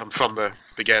yeah, and from the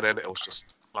beginning, it was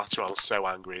just Macho Man was so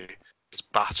angry, just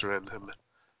battering him.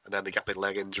 And then they get the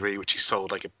leg injury, which he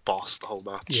sold like a boss the whole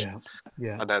match.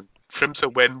 Yeah. And then for him to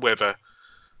win with a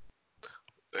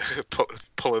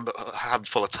pulling a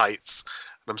handful of tights,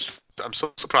 and I'm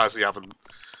so surprised they haven't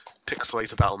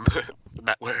pixelated that on the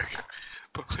network.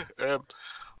 But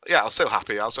yeah, I was so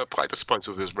happy. I was quite disappointed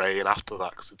with his reign after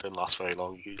that because it didn't last very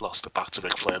long. He lost it back to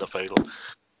Ric Flair not very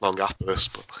long after this.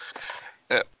 But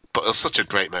it was such a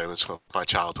great moment for my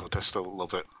childhood. I still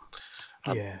love it.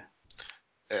 Yeah.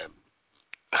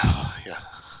 Yeah.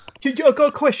 I've got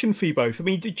a question for you both. I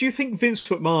mean, did you think Vince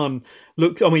McMahon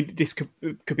looked? I mean, this could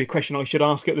be a question I should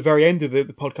ask at the very end of the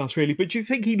podcast, really. But do you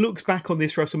think he looks back on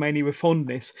this WrestleMania with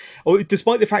fondness, or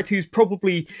despite the fact he was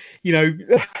probably,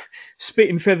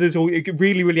 spitting feathers or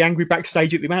really, really angry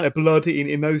backstage at the amount of blood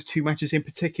in those two matches in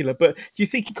particular? But do you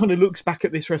think he kind of looks back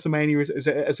at this WrestleMania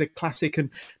as a classic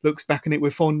and looks back on it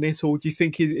with fondness, or do you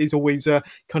think he's always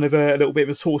kind of a little bit of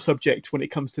a sore subject when it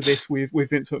comes to this with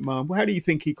Vince McMahon? Well, how do you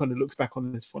think he kind of looks back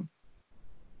on this one?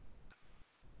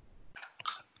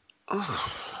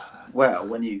 Well,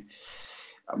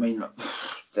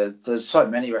 there's so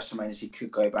many WrestleManias he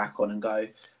could go back on and go,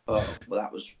 oh, well,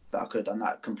 that could have done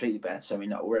that completely better. I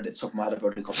mean, already at the top of my head, I've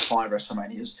already got 5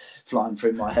 WrestleManias flying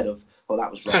through my head of, well, that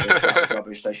was rubbish, that was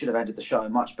rubbish. They should have ended the show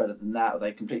much better than that, or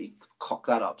they completely cocked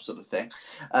that up, sort of thing.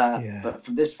 But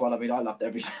from this one, I mean, I loved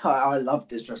everything. I loved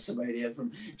this WrestleMania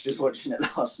from just watching it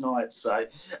last night. So,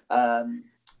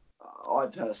 I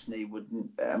personally wouldn't.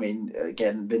 I mean,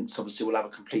 again, Vince obviously will have a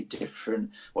complete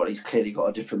different. Well, he's clearly got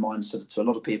a different mindset to a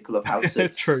lot of people of how to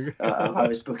True. how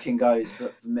his booking goes.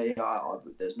 But for me,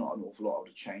 there's not an awful lot I would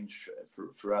have changed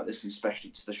throughout this, and especially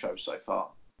to the show so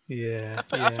far. Yeah.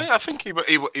 I think he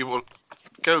will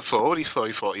going forward. He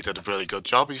thought he did a really good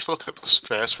job. If you look at the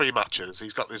first 3 matches,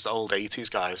 he's got these old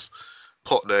 '80s guys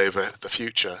putting over the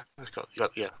future. You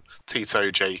got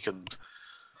Tito, Jake, and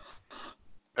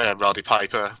Roddy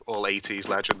Piper, all '80s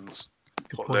legends,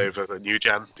 putting over the new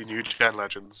gen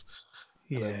legends.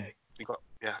 Yeah.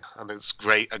 And it's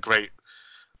a great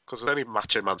because it's only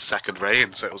Macho Man's second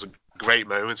reign, so it was a great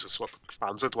moment. It's what the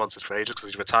fans had wanted for ages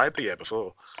because he retired the year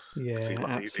before. Yeah,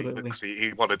 absolutely. Because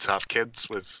he wanted to have kids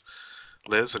with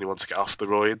Liz and he wanted to get off the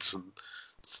roids and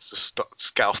just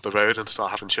get off the road and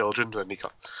start having children. And he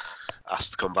got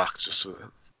asked to come back just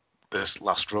for this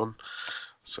last run.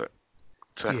 So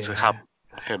to have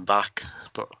him back,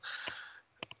 but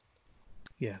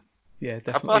yeah,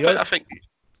 definitely. I think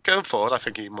going forward, I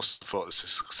think he must have thought this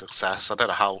is a success. I don't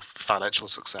know how financial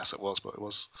success it was, but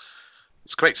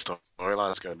it's great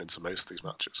storylines going into most of these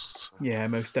matches. So. Yeah,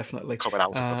 most definitely. Coming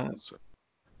out of them. So.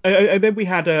 And then we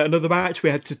had another match. We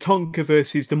had Tatanka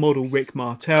versus the model Rick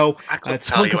Martel. I couldn't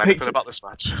tell you anything about this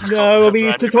match. No, I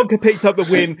mean, Tatanka picked up the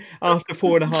win after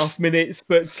 4.5 minutes,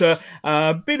 but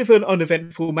a bit of an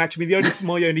uneventful match. I mean,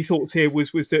 my only thoughts here was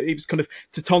that it was kind of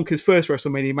Tatanka's first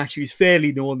WrestleMania match. He was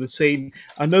fairly new on the scene.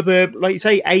 Another, like you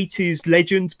say, 80s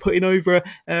legend putting over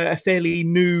a fairly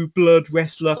new blood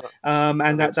wrestler,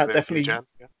 and that definitely.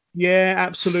 Yeah,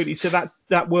 absolutely. So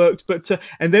that worked. But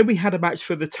and then we had a match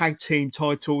for the tag team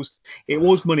titles. It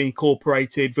was Money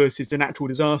Incorporated versus the Natural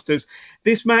Disasters.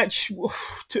 This match,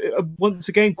 once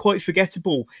again, quite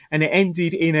forgettable, and it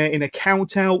ended in a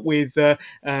count out with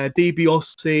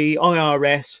DiBiase,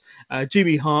 IRS,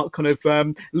 Jimmy Hart kind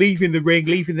of leaving the ring,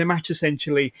 leaving the match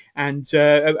essentially. And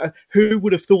who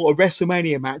would have thought a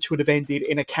WrestleMania match would have ended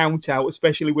in a count out,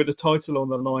 especially with a title on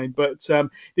the line? But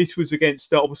this was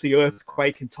against obviously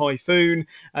Earthquake and Typhoon.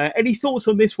 Any thoughts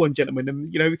on this one, gentlemen?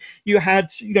 And you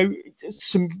had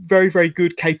some very, very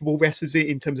good capable wrestlers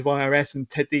in terms of IRS and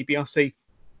Ted DiBiase.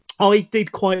 I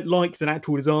did quite like the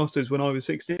Natural Disasters when I was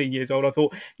 16 years old. I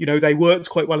thought, they worked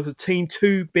quite well as a team.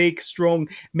 Two big, strong,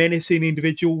 menacing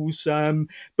individuals.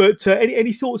 But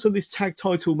any thoughts on this tag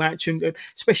title match, and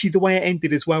especially the way it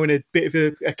ended as well in a bit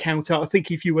of a count out? I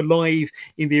think if you were live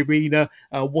in the arena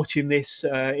watching this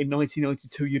in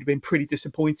 1992, you'd have been pretty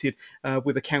disappointed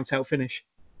with a count out finish.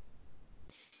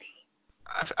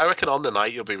 I reckon on the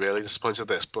night you'll be really disappointed with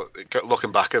this, but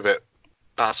looking back at it,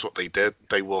 that's what they did.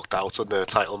 They walked out on their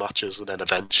title matches, and then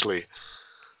eventually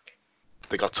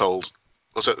they got told,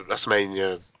 was it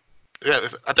WrestleMania? Yeah,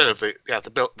 I don't know if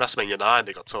the WrestleMania 9,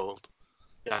 they got told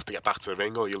you have to get back to the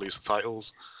ring or you lose the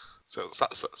titles. So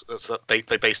they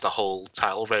based the whole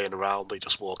title reign around. They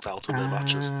just walked out on their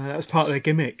matches. That was part of their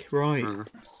gimmick, right? Mm.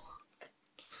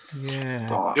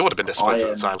 Yeah. It would have been disappointing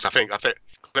at the time, because I think that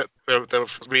they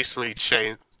recently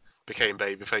became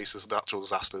baby faces, Natural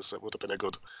Disasters. So it would have been a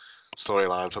good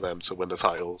storyline for them to win the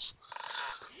titles.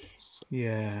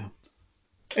 Yeah.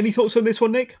 Any thoughts on this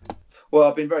one, Nick? Well,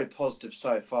 I've been very positive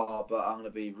so far, but I'm going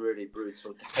to be really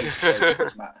brutal.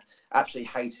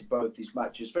 Absolutely hated both these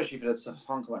matches, especially for the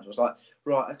Hunker match. I was like,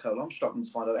 right, okay, well, I'm struggling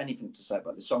to find out anything to say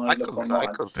about this. So I'm going to look online.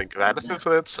 I couldn't think of anything for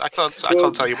this. I can't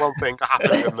tell you one thing that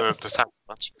happened in the tag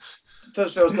match.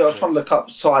 First thing I was trying to look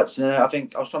up sites, and I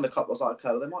think I was trying to look up. I was like, okay,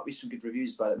 well, there might be some good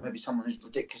reviews about it. Maybe someone who's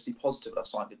ridiculously positive will have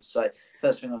something good to say.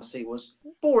 First thing I see was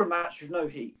boring match with no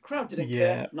heat. Crowd didn't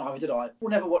care. Neither did I. We'll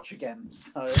never watch again.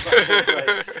 So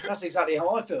that's exactly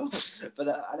how I feel. But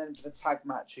and then for the tag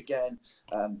match again,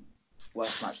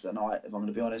 worst match of the night. If I'm going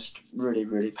to be honest, really,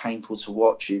 really painful to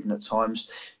watch. Even at times,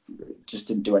 just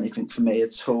didn't do anything for me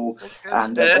at all.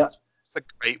 It's a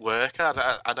great work.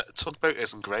 And Tugboat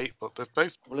isn't great, but they're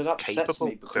both capable. Well, it upsets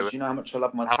me because you know how much I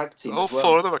love my tag team all as well.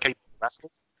 Four of them are capable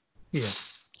wrestlers. Yeah.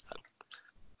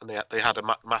 And they had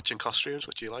matching costumes,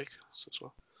 which you like as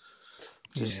well.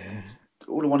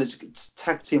 All I want is a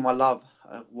tag team I love.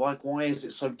 Why is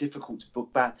it so difficult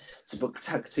to book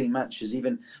tag team matches?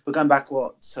 Even we're going back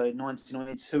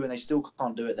 1992, and they still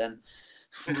can't do it. Then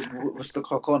what's the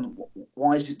clock on?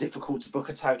 Why is it difficult to book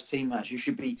a tag team match? You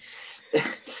should be.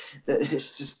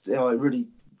 It's just it really.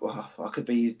 I could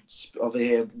be over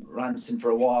here ranting for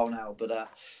a while now, but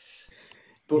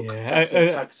book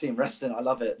tag team wrestling. I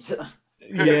love it.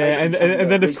 And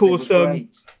then of course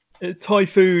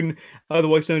Typhoon,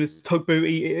 otherwise known as Tugboat,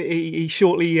 he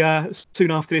shortly, soon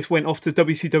after this, went off to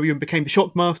WCW and became the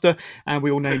Shockmaster, and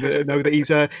we all know that he's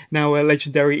now a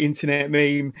legendary internet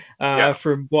meme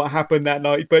from what happened that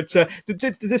night. But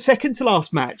the second to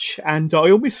last match, and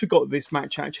I almost forgot this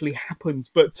match actually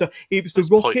happened, but it was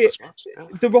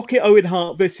the Rocket Owen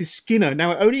Hart versus Skinner.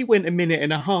 Now, it only went a minute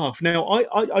and a half. Now,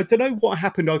 I don't know what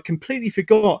happened. I completely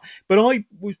forgot, but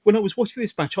when I was watching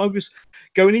this match, I was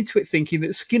going into it thinking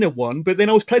that Skinner won, but then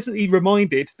I was pleasantly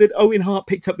reminded that Owen Hart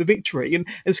picked up the victory, and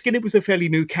Skinner was a fairly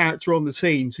new character on the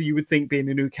scene, so you would think, being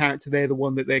a new character, they're the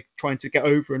one that they're trying to get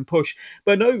over and push.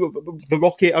 But no, the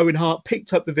Rocket Owen Hart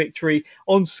picked up the victory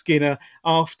on Skinner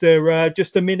after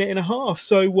just a minute and a half.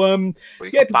 So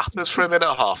he got battered for a minute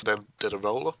and a half, and then did a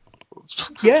roller.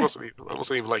 It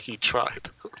wasn't even like he tried.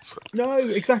 No,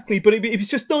 exactly. But it was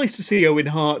just nice to see Owen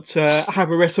Hart have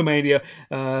a WrestleMania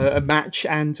a match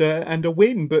and a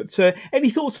win. But any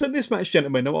thoughts on this match,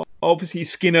 gentlemen? Obviously,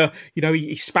 Skinner,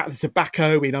 he spat the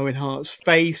tobacco in Owen Hart's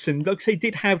face, and like I say,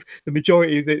 did have the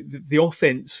majority of the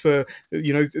offense for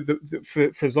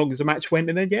for as long as the match went,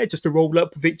 and then just a roll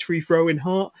up victory for Owen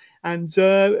Hart, and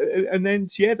then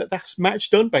that's match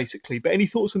done basically. But any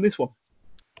thoughts on this one?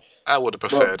 I would have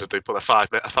preferred if they put a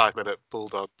 5-minute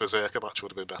Bulldog Berserker match.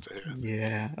 Would have been better here.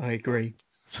 Yeah, I agree.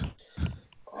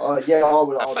 I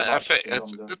would. I think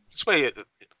it's way it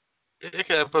could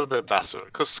have been a bit better,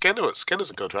 because Skinner's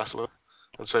a good wrestler,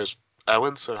 and so is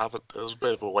Owen. So it was a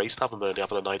bit of a waste having a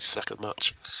 90-second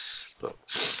match. But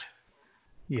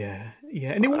yeah,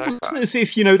 and it wasn't as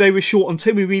if they were short on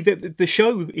time. I mean, the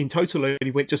show in total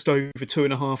only went just over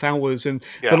 2.5 hours, and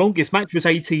the longest match was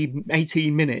 18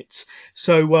 minutes.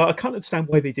 So I can't understand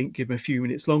why they didn't give them a few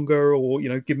minutes longer, or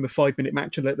give them a 5-minute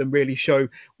match and let them really show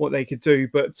what they could do.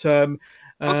 But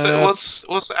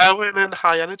was Owen in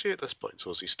high energy at this point,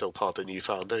 or was he still part of the New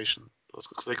Foundation?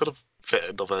 Because they could have fit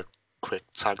another quick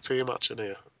tag team match in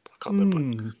here. I can't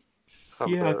remember.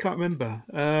 I can't remember.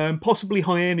 Possibly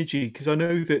High Energy, because I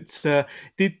know that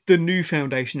did the New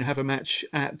Foundation have a match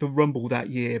at the Rumble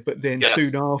that year, but then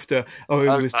soon after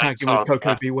Owen was tagging with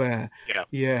Coco Beware.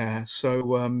 Yeah.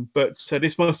 So, so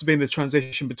this must have been the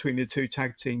transition between the two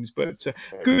tag teams. But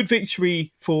good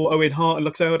victory for Owen Hart. And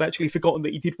like I say, I'd actually forgotten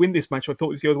that he did win this match. I thought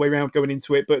it was the other way around going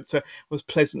into it, but was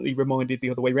pleasantly reminded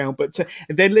the other way around. But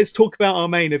then let's talk about our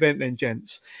main event then,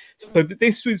 gents. So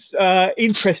this was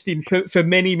interesting for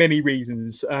many, many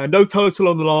reasons. No title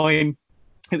on the line.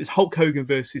 It was Hulk Hogan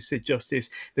versus Sid Justice,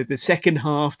 the second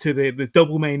half to the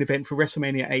double main event for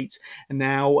WrestleMania 8. And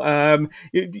now,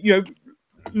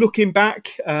 looking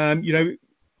back,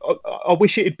 I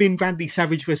wish it had been Randy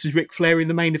Savage versus Ric Flair in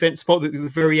the main event spot at the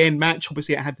very end match.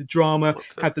 Obviously, it had the drama,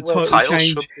 had the title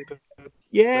change.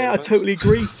 Yeah, I totally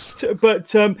agree.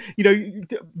 But,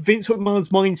 Vince McMahon's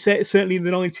mindset, certainly in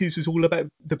the 90s, was all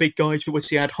about the big guys. You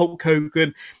obviously had Hulk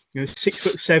Hogan,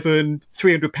 6'7",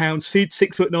 300 pounds, Sid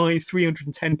 6'9",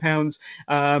 310 pounds.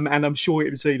 And I'm sure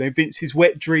it was, Vince's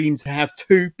wet dream to have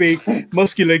two big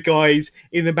muscular guys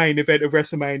in the main event of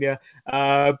WrestleMania.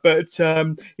 I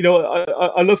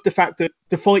love the fact that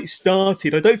the fight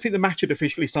started. I don't think the match had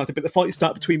officially started, but the fight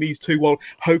started between these two while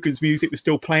Hogan's music was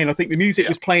still playing. I think the music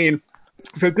was playing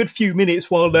for a good few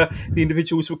minutes while the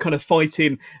individuals were kind of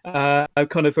fighting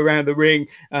kind of around the ring,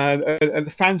 and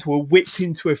the fans were whipped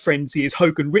into a frenzy as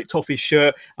Hogan ripped off his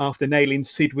shirt after nailing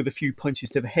Sid with a few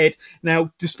punches to the head.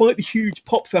 Now, despite the huge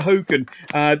pop for Hogan,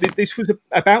 this was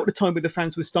about the time where the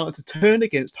fans were starting to turn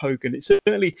against Hogan. It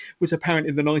certainly was apparent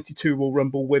in the 92 Royal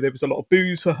Rumble, where there was a lot of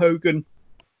boos for Hogan.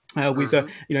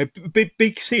 With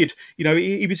Big Sid,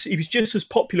 he was just as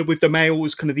popular with the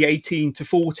males, kind of the 18 to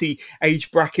 40 age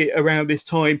bracket around this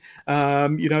time. I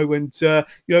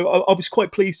was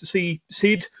quite pleased to see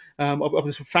Sid. I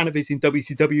was a fan of his in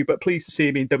WCW, but pleased to see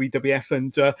him in WWF,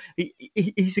 and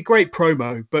he's a great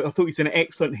promo. But I thought he's an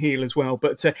excellent heel as well.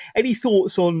 But any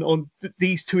thoughts on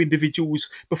these two individuals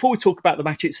before we talk about the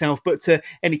match itself? But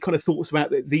any kind of thoughts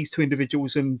about these two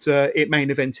individuals and it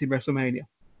main event in WrestleMania?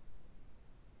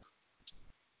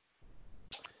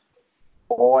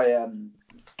 I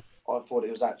thought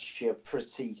it was actually a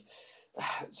pretty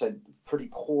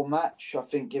poor match. I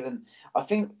think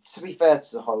to be fair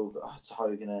to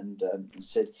Hogan and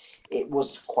Sid, it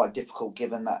was quite difficult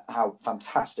given that how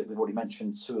fantastic, we've already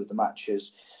mentioned two of the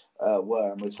matches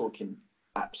were, and we're talking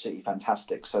absolutely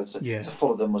fantastic. So to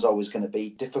follow them was always going to be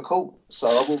difficult. So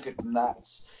I will give them that.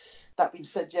 That being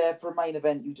said, for a main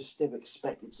event, you just still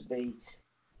expect it to be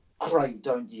great,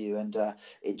 don't you? And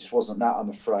it just wasn't that, I'm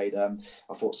afraid. I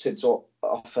thought Sid's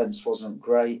offense wasn't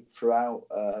great throughout.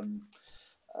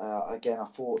 Again, I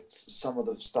thought some of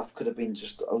the stuff could have been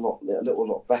just a little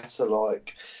lot better,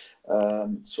 like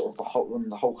sort of the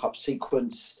whole cup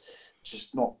sequence,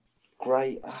 just not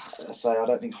great. I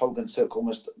don't think Hogan took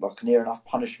almost like near enough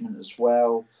punishment as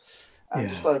well. And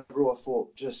just overall, I thought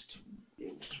it just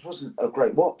wasn't a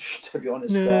great watch, to be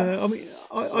honest. No, I mean,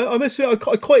 I must say, I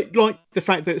quite like the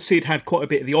fact that Sid had quite a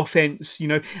bit of the offense,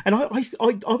 and I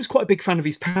was quite a big fan of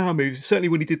his power moves. Certainly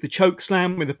when he did the choke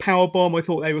slam with the power bomb, I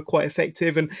thought they were quite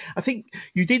effective. And I think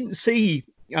you didn't see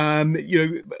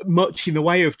much in the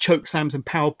way of choke slams and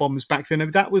power bombs back then. I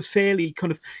mean, that was fairly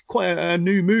kind of quite a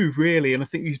new move, really. And I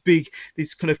think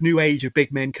this kind of new age of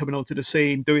big men coming onto the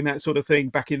scene, doing that sort of thing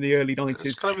back in the early 90s.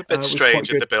 It's kind of a bit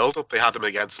strange in the build-up. They had him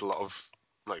against a lot of,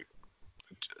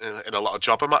 in a lot of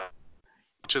jobber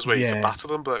matches where you can batter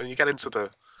them, but when you get into the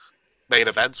main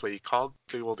events where you can't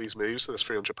do all these moves to this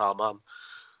 300-pound man,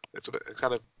 it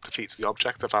kind of defeats the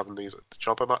object of having these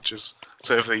jobber matches.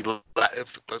 So if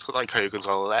like Hogan's,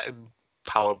 I'll let him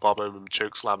power bomb him and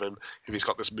choke slam him if he's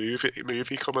got this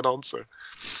movie coming on. So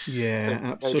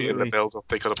absolutely. Maybe in the build-up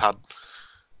they could have had,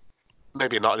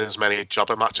 maybe not in as many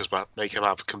jobber matches, but make him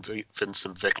have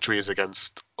convincing victories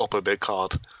against upper mid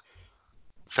card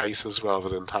faces rather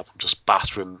than have them just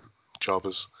battering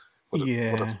jobbers. Would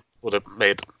have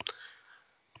made.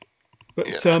 But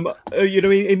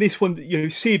in this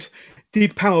one, Sid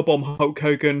did powerbomb Hulk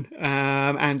Hogan,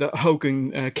 and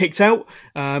Hogan kicked out,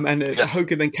 and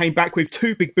Hogan then came back with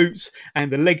two big boots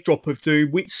and the leg drop of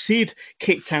doom, which Sid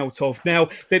kicked out of. Now,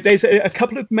 there's a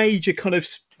couple of major kind of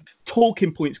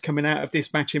talking points coming out of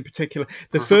this match in particular.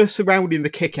 The first surrounding the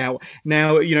kick out.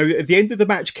 Now, at the end of the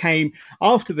match came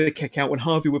after the kick out when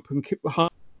Harvey Whippleman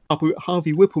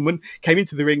came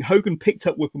into the ring. Hogan picked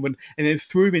up Whippleman and then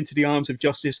threw him into the arms of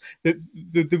Justice.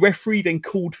 The referee then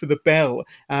called for the bell,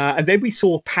 and then we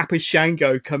saw Papa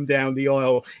Shango come down the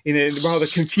aisle in a rather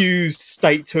confused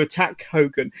state to attack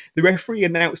Hogan. The referee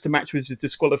announced the match was a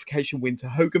disqualification win to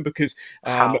Hogan because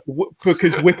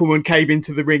Whippleman came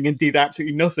into the ring and did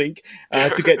absolutely nothing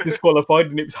to get disqualified,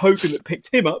 and it was Hogan that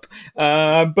picked him up.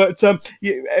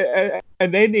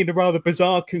 And then in a rather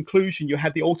bizarre conclusion, you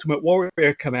had the Ultimate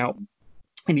Warrior come out.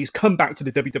 And he's come back to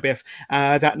the WWF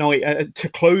that night to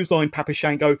clothesline Papa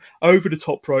Shango over the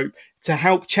top rope, to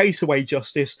help chase away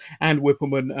Justice and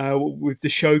Whippleman, with the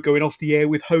show going off the air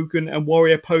with Hogan and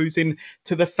Warrior posing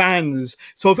to the fans.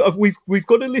 So we've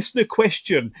got a listener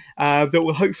question that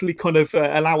will hopefully kind of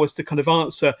allow us to kind of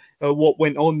answer what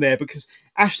went on there, because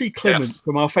Ashley Clement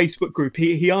from our Facebook group,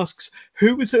 he asks,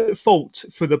 who was at fault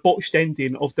for the botched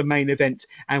ending of the main event,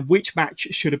 and which match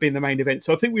should have been the main event?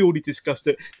 So I think we already discussed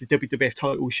that the WWF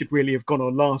title should really have gone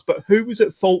on last, but who was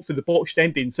at fault for the botched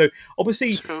ending? So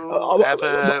obviously,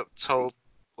 whoever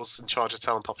was in charge of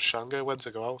telling Papa Shango when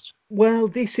to go out. Well,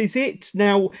 this is it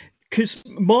now. Because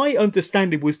my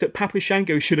understanding was that Papa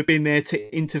Shango should have been there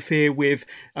to interfere with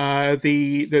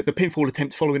the pinfall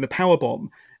attempt following the powerbomb.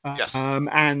 Yes.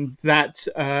 And that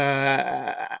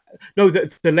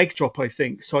the leg drop, I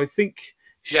think. So I think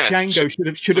Shango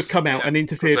should have come out and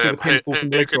interfered with the pinfall from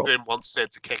the leg drop. Hogan once said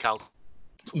to kick out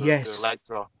the leg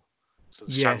drop, so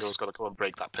Shango's got to come and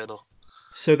break that pin off.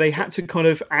 So they had to kind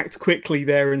of act quickly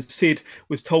there, and Sid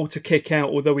was told to kick out,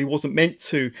 although he wasn't meant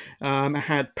to,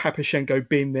 had Papa Shango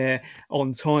been there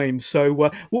on time. So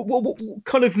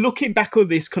kind of looking back on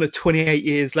this kind of 28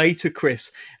 years later,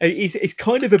 Chris, it's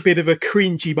kind of a bit of a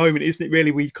cringy moment, isn't it,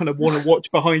 really? We kind of want to watch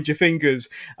behind your fingers.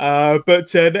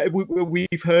 But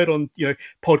we've heard on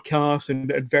podcasts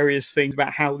and various things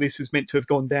about how this was meant to have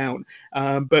gone down.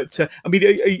 But I mean,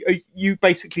 are you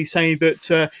basically saying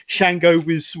that Shango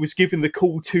was given the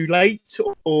call too late,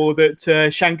 or that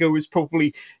Shango was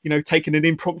probably taking an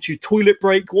impromptu toilet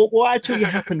break? What actually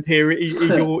happened here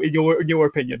in your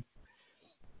opinion?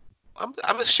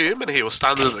 I'm assuming he was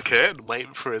standing at the curtain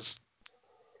waiting for us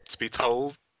to be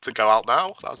told to go out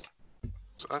now.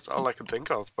 That's all I can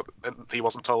think of. But he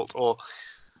wasn't told, or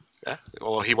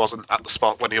he wasn't at the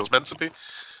spot when he was meant to be.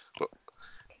 But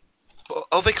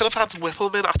they could have had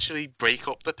Whippleman actually break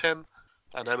up the pin,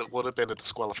 and then it would have been a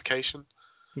disqualification.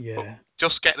 Yeah. But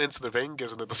just getting into the ring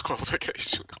isn't a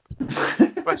disqualification.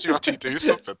 Unless you actually do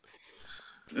something.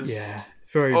 Yeah.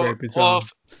 Very bizarre. Or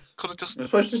could have just. You're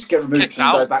supposed to just get removed and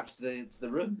go back to the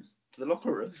room, to the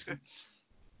locker room.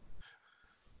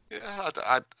 Yeah,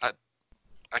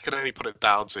 I can only put it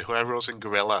down to whoever was in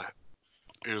Gorilla,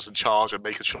 who was in charge of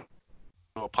making sure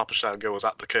Papa Shango was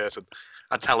at the curtain,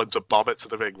 and tell him to bomb it to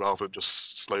the ring rather than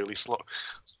just slowly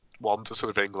wander to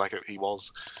the ring like he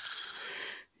was.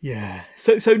 Yeah.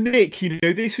 So Nick,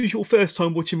 this was your first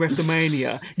time watching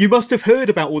WrestleMania. You must have heard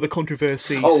about all the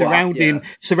controversy surrounding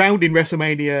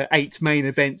WrestleMania 8 main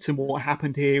events and what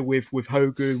happened here with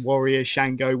Hogan, Warrior,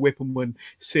 Shango, Whippleman,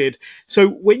 Sid. So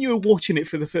when you were watching it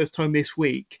for the first time this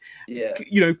week,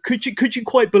 could you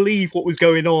quite believe what was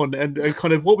going on and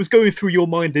kind of what was going through your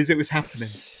mind as it was happening?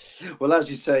 Well, as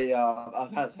you say, I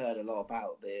have heard a lot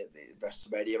about the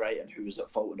WrestleMania 8 and who was at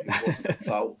fault and who wasn't at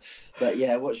fault. But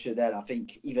yeah, watching it then, I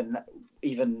think even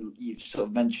you sort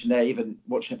of mentioned there, even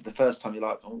watching it for the first time, you're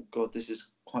like, oh god, this is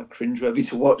quite cringeworthy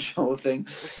to watch, the whole thing.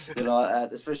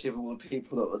 Especially with all the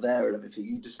people that were there and everything.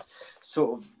 You just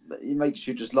it makes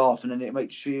you just laugh, and then it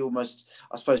makes you almost,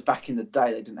 I suppose, back in the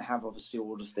day they didn't have obviously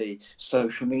all of the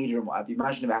social media and what have you.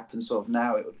 Imagine if it happened sort of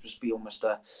now, it would just be almost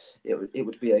it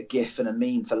would be a gif and a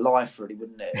meme for life, really,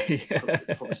 wouldn't it?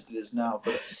 It probably still is now,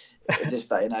 but at this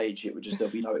day and age,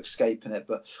 there'll be no escaping it.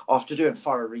 But after doing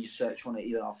thorough research on it,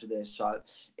 even after this,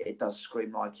 it does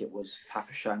scream like it was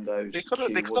Papa Shango's. They could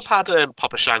have had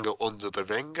Papa Shango under the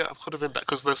ring. It could have been better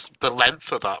because there's the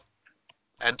length of that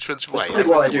entrance way. That's probably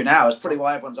what they do now. It's probably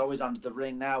why everyone's always under the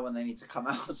ring now when they need to come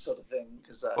out, sort of thing.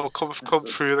 Or come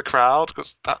through the crowd,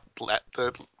 because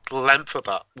the length of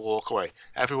that walkway,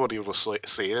 everybody would have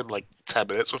seen him like 10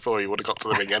 minutes before he would have got to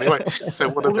the ring anyway. So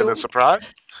it would have been a surprise.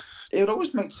 It would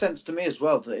always make sense to me as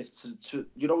well that it's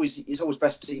always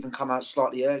best to even come out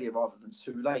slightly earlier rather than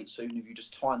too late. So even if you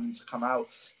just time them to come out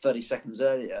 30 seconds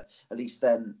earlier, at least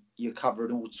then you're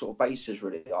covering all sort of bases,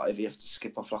 really. Like if you have to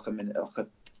skip off like a minute, like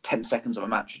 10 seconds of a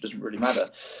match, it doesn't really matter.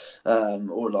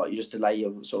 Or like you just delay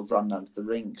your sort of run down to the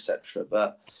ring, etc.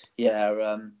 But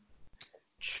yeah,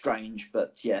 strange,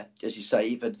 but yeah, as you say,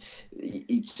 even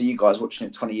see you guys watching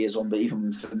it 20 years on, but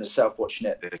even for myself watching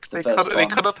it, they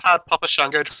could have had Papa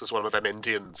Shango just as one of them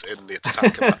Indians in the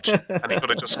Tatanka match, and he could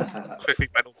have just quickly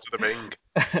went up to the ring,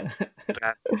 and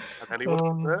then he would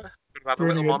have had a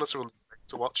little monitor on the ring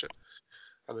to watch it,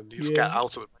 and then you just get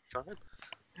out at the right time.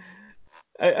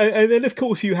 And then, of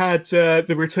course, you had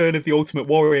the return of the Ultimate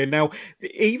Warrior. Now,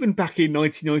 even back in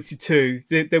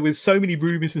 1992, there was so many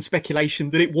rumours and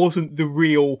speculation that it wasn't the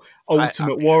real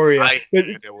Ultimate Warrior.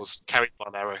 It was Kerry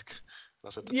Von Erich.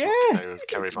 Was it the Yeah, top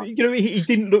Kerry Von? he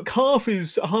didn't look half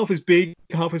as big,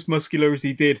 half as muscular as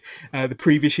he did the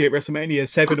previous year at WrestleMania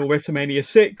 7 or WrestleMania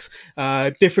 6.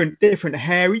 Different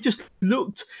hair. He just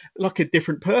looked like a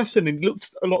different person and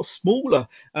looked a lot smaller.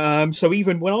 So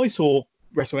even when I saw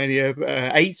WrestleMania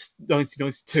 8,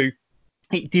 1992.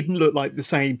 It didn't look like the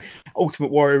same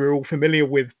Ultimate Warrior we're all familiar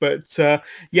with, but yeah.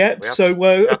 We had So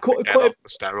to get quite off the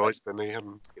steroids, didn't he?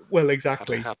 And well, had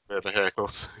exactly. a bit of a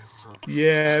haircut.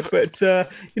 Yeah, but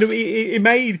it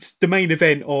made the main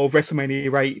event of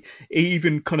WrestleMania 8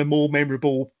 even kind of more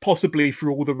memorable, possibly for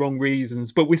all the wrong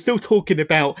reasons. But we're still talking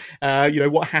about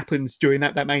what happens during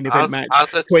that main event match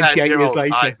As a 28 years 10-year-old, I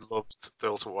later. loved the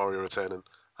Ultimate Warrior returning.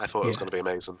 I thought it was going to be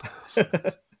amazing.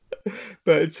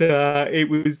 But it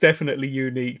was definitely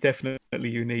unique.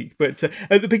 But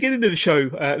at the beginning of the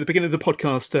show, at the beginning of the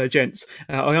podcast, gents,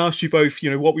 I asked you both,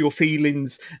 what were your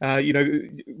feelings,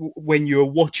 when you were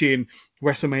watching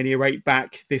WrestleMania 8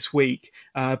 back this week.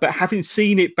 But having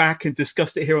seen it back and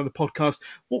discussed it here on the podcast,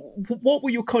 what were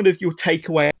your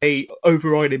takeaway,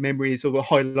 overriding memories or the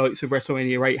highlights of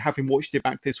WrestleMania 8, having watched it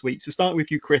back this week? So starting with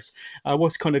you, Chris,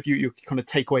 what's your kind of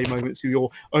takeaway moments of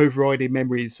your overriding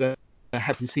memories?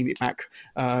 Having seen it back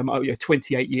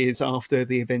 28 years after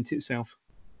the event itself.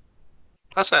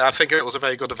 I think it was a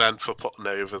very good event for putting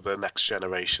over the next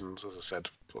generations. As I said,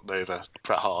 putting over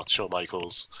Bret Hart, Shawn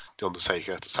Michaels, The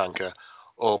Undertaker, Tatanka,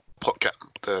 all get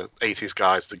the 80s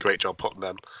guys did a great job putting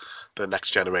them, the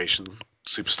next generation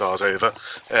superstars over.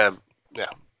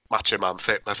 Macho Man,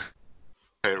 my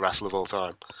favorite wrestler of all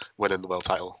time, winning the world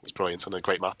title was brilliant and a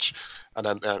great match. And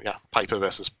then Piper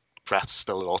versus Bret,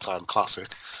 still an all-time classic.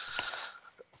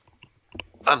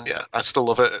 And yeah, I still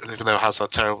love it, even though it has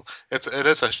that terrible. It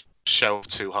is a show of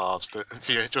two halves. If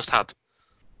you just had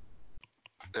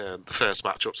the first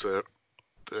match up to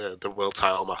the world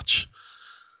title match,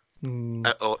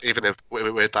 or even if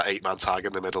with that 8-man tag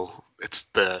in the middle, it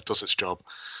does its job.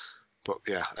 But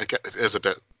yeah, it is a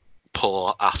bit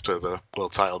poor after the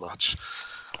world title match.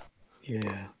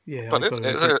 Yeah. But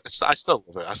I still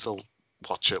love it. I still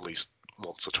watch it at least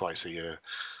once or twice a year.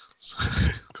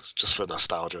 Just for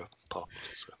nostalgia pop.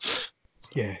 So.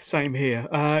 Yeah, same here.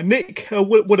 Nick,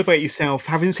 what about yourself?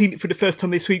 Having seen it for the first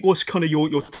time this week, what's kind of your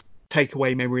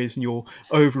takeaway memories and your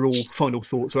overall final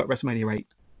thoughts about WrestleMania 8?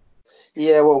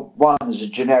 Yeah, well, one is a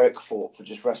generic thought for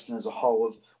just wrestling as a whole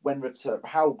of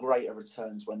how great are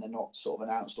returns when they're not sort of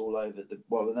announced all over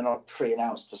when they're not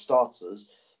pre-announced for starters,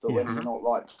 but when they're not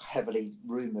like heavily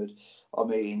rumoured. I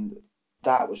mean,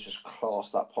 that was just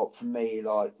class, that pop for me,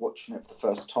 like watching it for the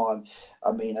first time.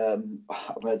 I mean, I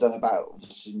don't know about,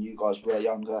 obviously you guys were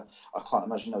younger. I can't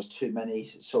imagine there was too many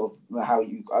sort of I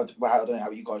don't know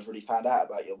how you guys really found out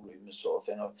about your rumours sort of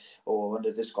thing, or wonder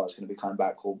if this guy's going to be coming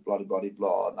back or blah, blah, blah,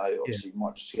 blah. No, obviously you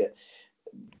might just get,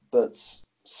 but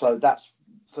so that's,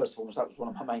 first of all, that was one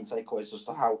of my main takeaways as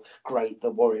to how great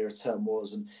the Warrior return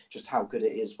was and just how good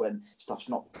it is when stuff's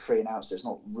not pre-announced. It's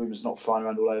not rumours not flying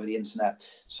around all over the internet.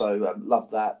 So love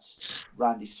that.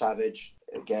 Randy Savage,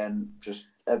 again, just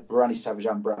Randy Savage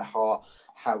and Bret Hart,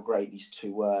 how great these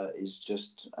two were is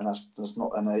just, and that's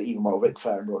not, and even while Ric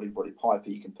Flair and Roddy Piper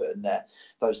you can put in there,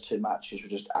 those two matches were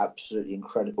just absolutely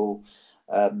incredible.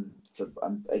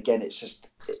 Again,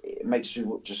 it makes me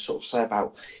just sort of say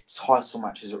about title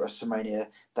matches at WrestleMania.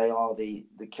 They are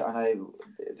I know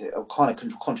I'm kind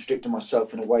of contradicting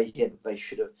myself in a way here. They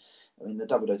should have. I mean, the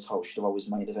WWE title should have always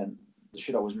main event.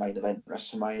 Should always main event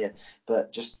WrestleMania.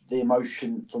 But just the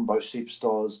emotion from both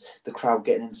superstars, the crowd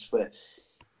getting into it.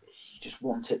 You just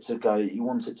want it to go. You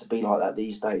want it to be like that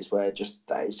these days, where just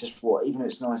that is just what, even if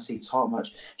it's an IC title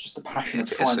match, just the passion of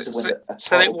trying to win a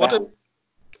title belt.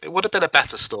 It would have been a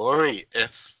better story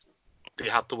if they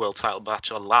had the world title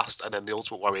match on last, and then the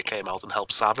Ultimate Warrior came out and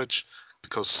helped Savage,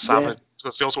 because the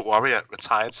Ultimate Warrior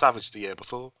retired Savage the year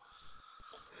before.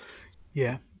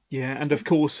 Yeah, and of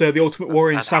course the Ultimate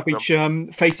Warrior and Savage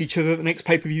faced each other at the next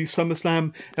pay-per-view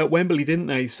SummerSlam at Wembley, didn't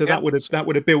they? So that would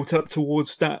have built up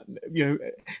towards that,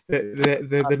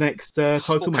 the next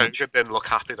title match. Hogan didn't look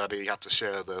happy that he had to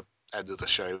share the end of the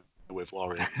show with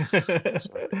Warrior.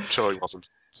 So I'm sure he wasn't.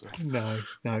 So. No,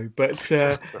 but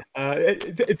there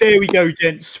we go,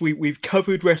 gents. We've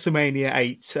covered WrestleMania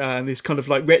 8 and this kind of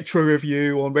like retro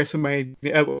review on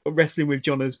WrestleMania Wrestling with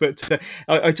Johners. But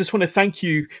I just want to thank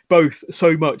you both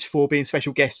so much for being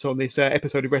special guests on this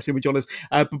episode of Wrestling with Johners.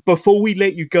 Before we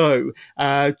let you go,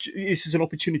 this is an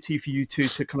opportunity for you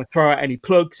to kind of throw out any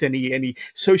plugs, any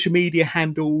social media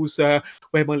handles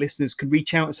where my listeners can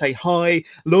reach out and say hi,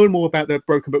 learn more about the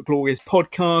Broken But Glorious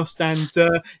podcast,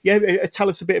 and tell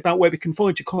us a bit about where we can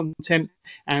find your content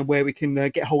and where we can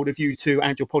get hold of you too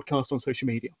and your podcast on social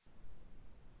media.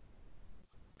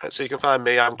 So you can find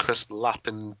me. I'm Chris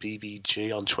Lappin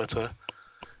BBG on Twitter.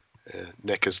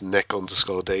 Nick is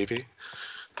Nick_Davey.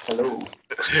 Hello.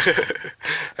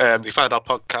 You find our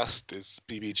podcast is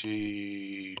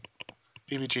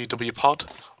BBGWPod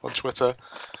on Twitter.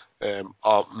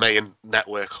 Our main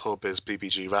network hub is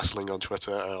BBG Wrestling on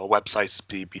Twitter. Our website is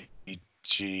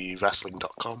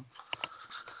bbgwrestling.com.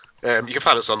 You can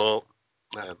find us on all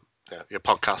your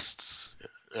podcasts.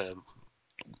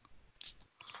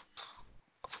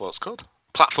 What's it called?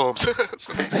 Platforms. You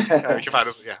can find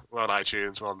us. Yeah, we're on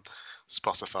iTunes. We're on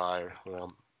Spotify. We're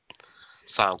on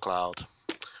SoundCloud.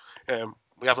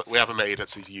 We haven't made it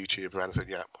to YouTube or anything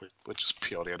yet. We're just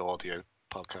purely an audio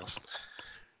podcast.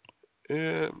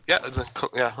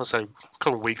 I'll say a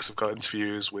couple of weeks I've got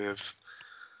interviews with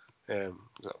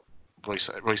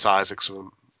Royce Isaacs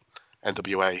from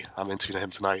NWA. I'm interviewing him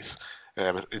tonight.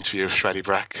 Interview with Shreddy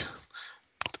Breck,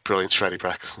 the brilliant Shreddy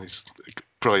Breck. He's a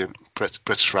brilliant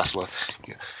British wrestler.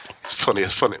 He's funny, a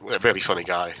really funny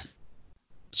guy.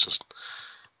 It's just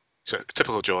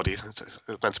typical Geordie. It's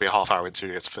meant to be a half-hour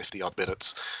interview. It's 50-odd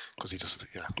minutes because he's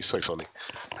so funny.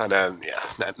 And then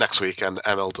next week and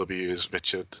MLW is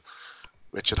Richard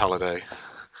Halliday.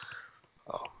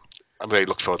 I'm really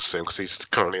looking forward to seeing him because he's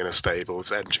currently in a stable with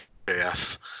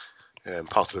MJF,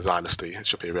 part of the dynasty. It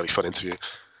should be a really fun interview.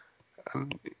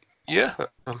 And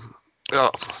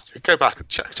go back and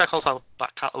check out our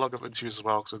back catalogue of interviews as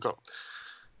well, because we've got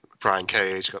Brian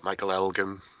Cage, got Michael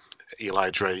Elgin, Eli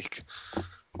Drake,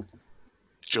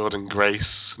 Jordan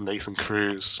Grace, Nathan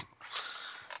Cruz.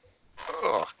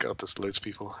 Oh God, there's loads of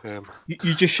people.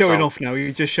 You're just showing off now.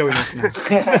 You're just showing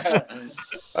off now.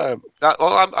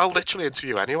 I'll literally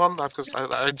interview anyone, because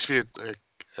I interviewed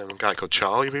a guy called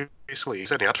Charlie recently.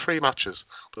 He's only had 3 matches,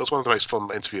 but it was one of the most fun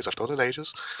interviews I've done in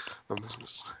ages.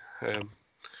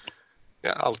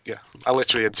 I'll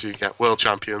literally interview world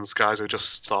champions, guys who are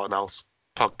just starting out,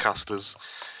 podcasters,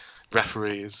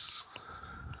 referees.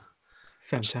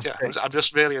 Fantastic. I'm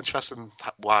just really interested in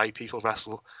why people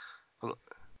wrestle.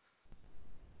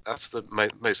 That's the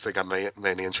most thing I'm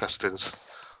mainly interested in, is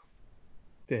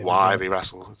why they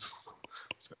wrestle.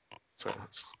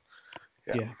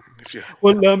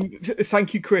 Well,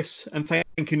 thank you, Chris, and thank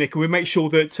you, Nick. We'll make sure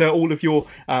that all of your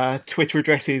Twitter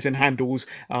addresses and handles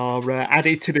are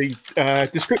added to the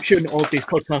description of this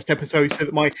podcast episode, so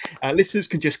that my listeners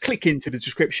can just click into the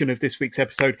description of this week's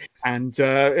episode and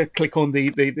click on the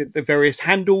various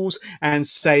handles and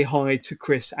say hi to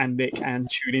Chris and Nick and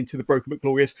tune into the Broken but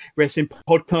Glorious Wrestling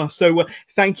podcast. So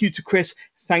thank you to Chris.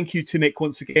 Thank you to Nick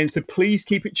once again. So please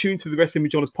keep it tuned to the Wrestling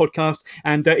with Johners podcast.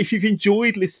 And if you've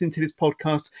enjoyed listening to this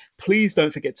podcast, please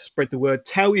don't forget to spread the word.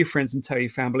 Tell your friends and tell your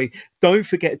family. Don't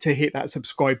forget to hit that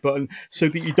subscribe button so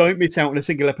that you don't miss out on a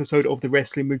single episode of the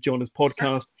Wrestling with Johners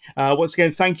podcast. Once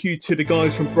again, thank you to the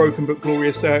guys from Broken but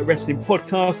Glorious Wrestling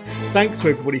podcast. Thanks to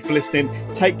everybody for listening.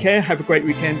 Take care. Have a great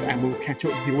weekend, and we'll catch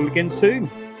up with you all again soon.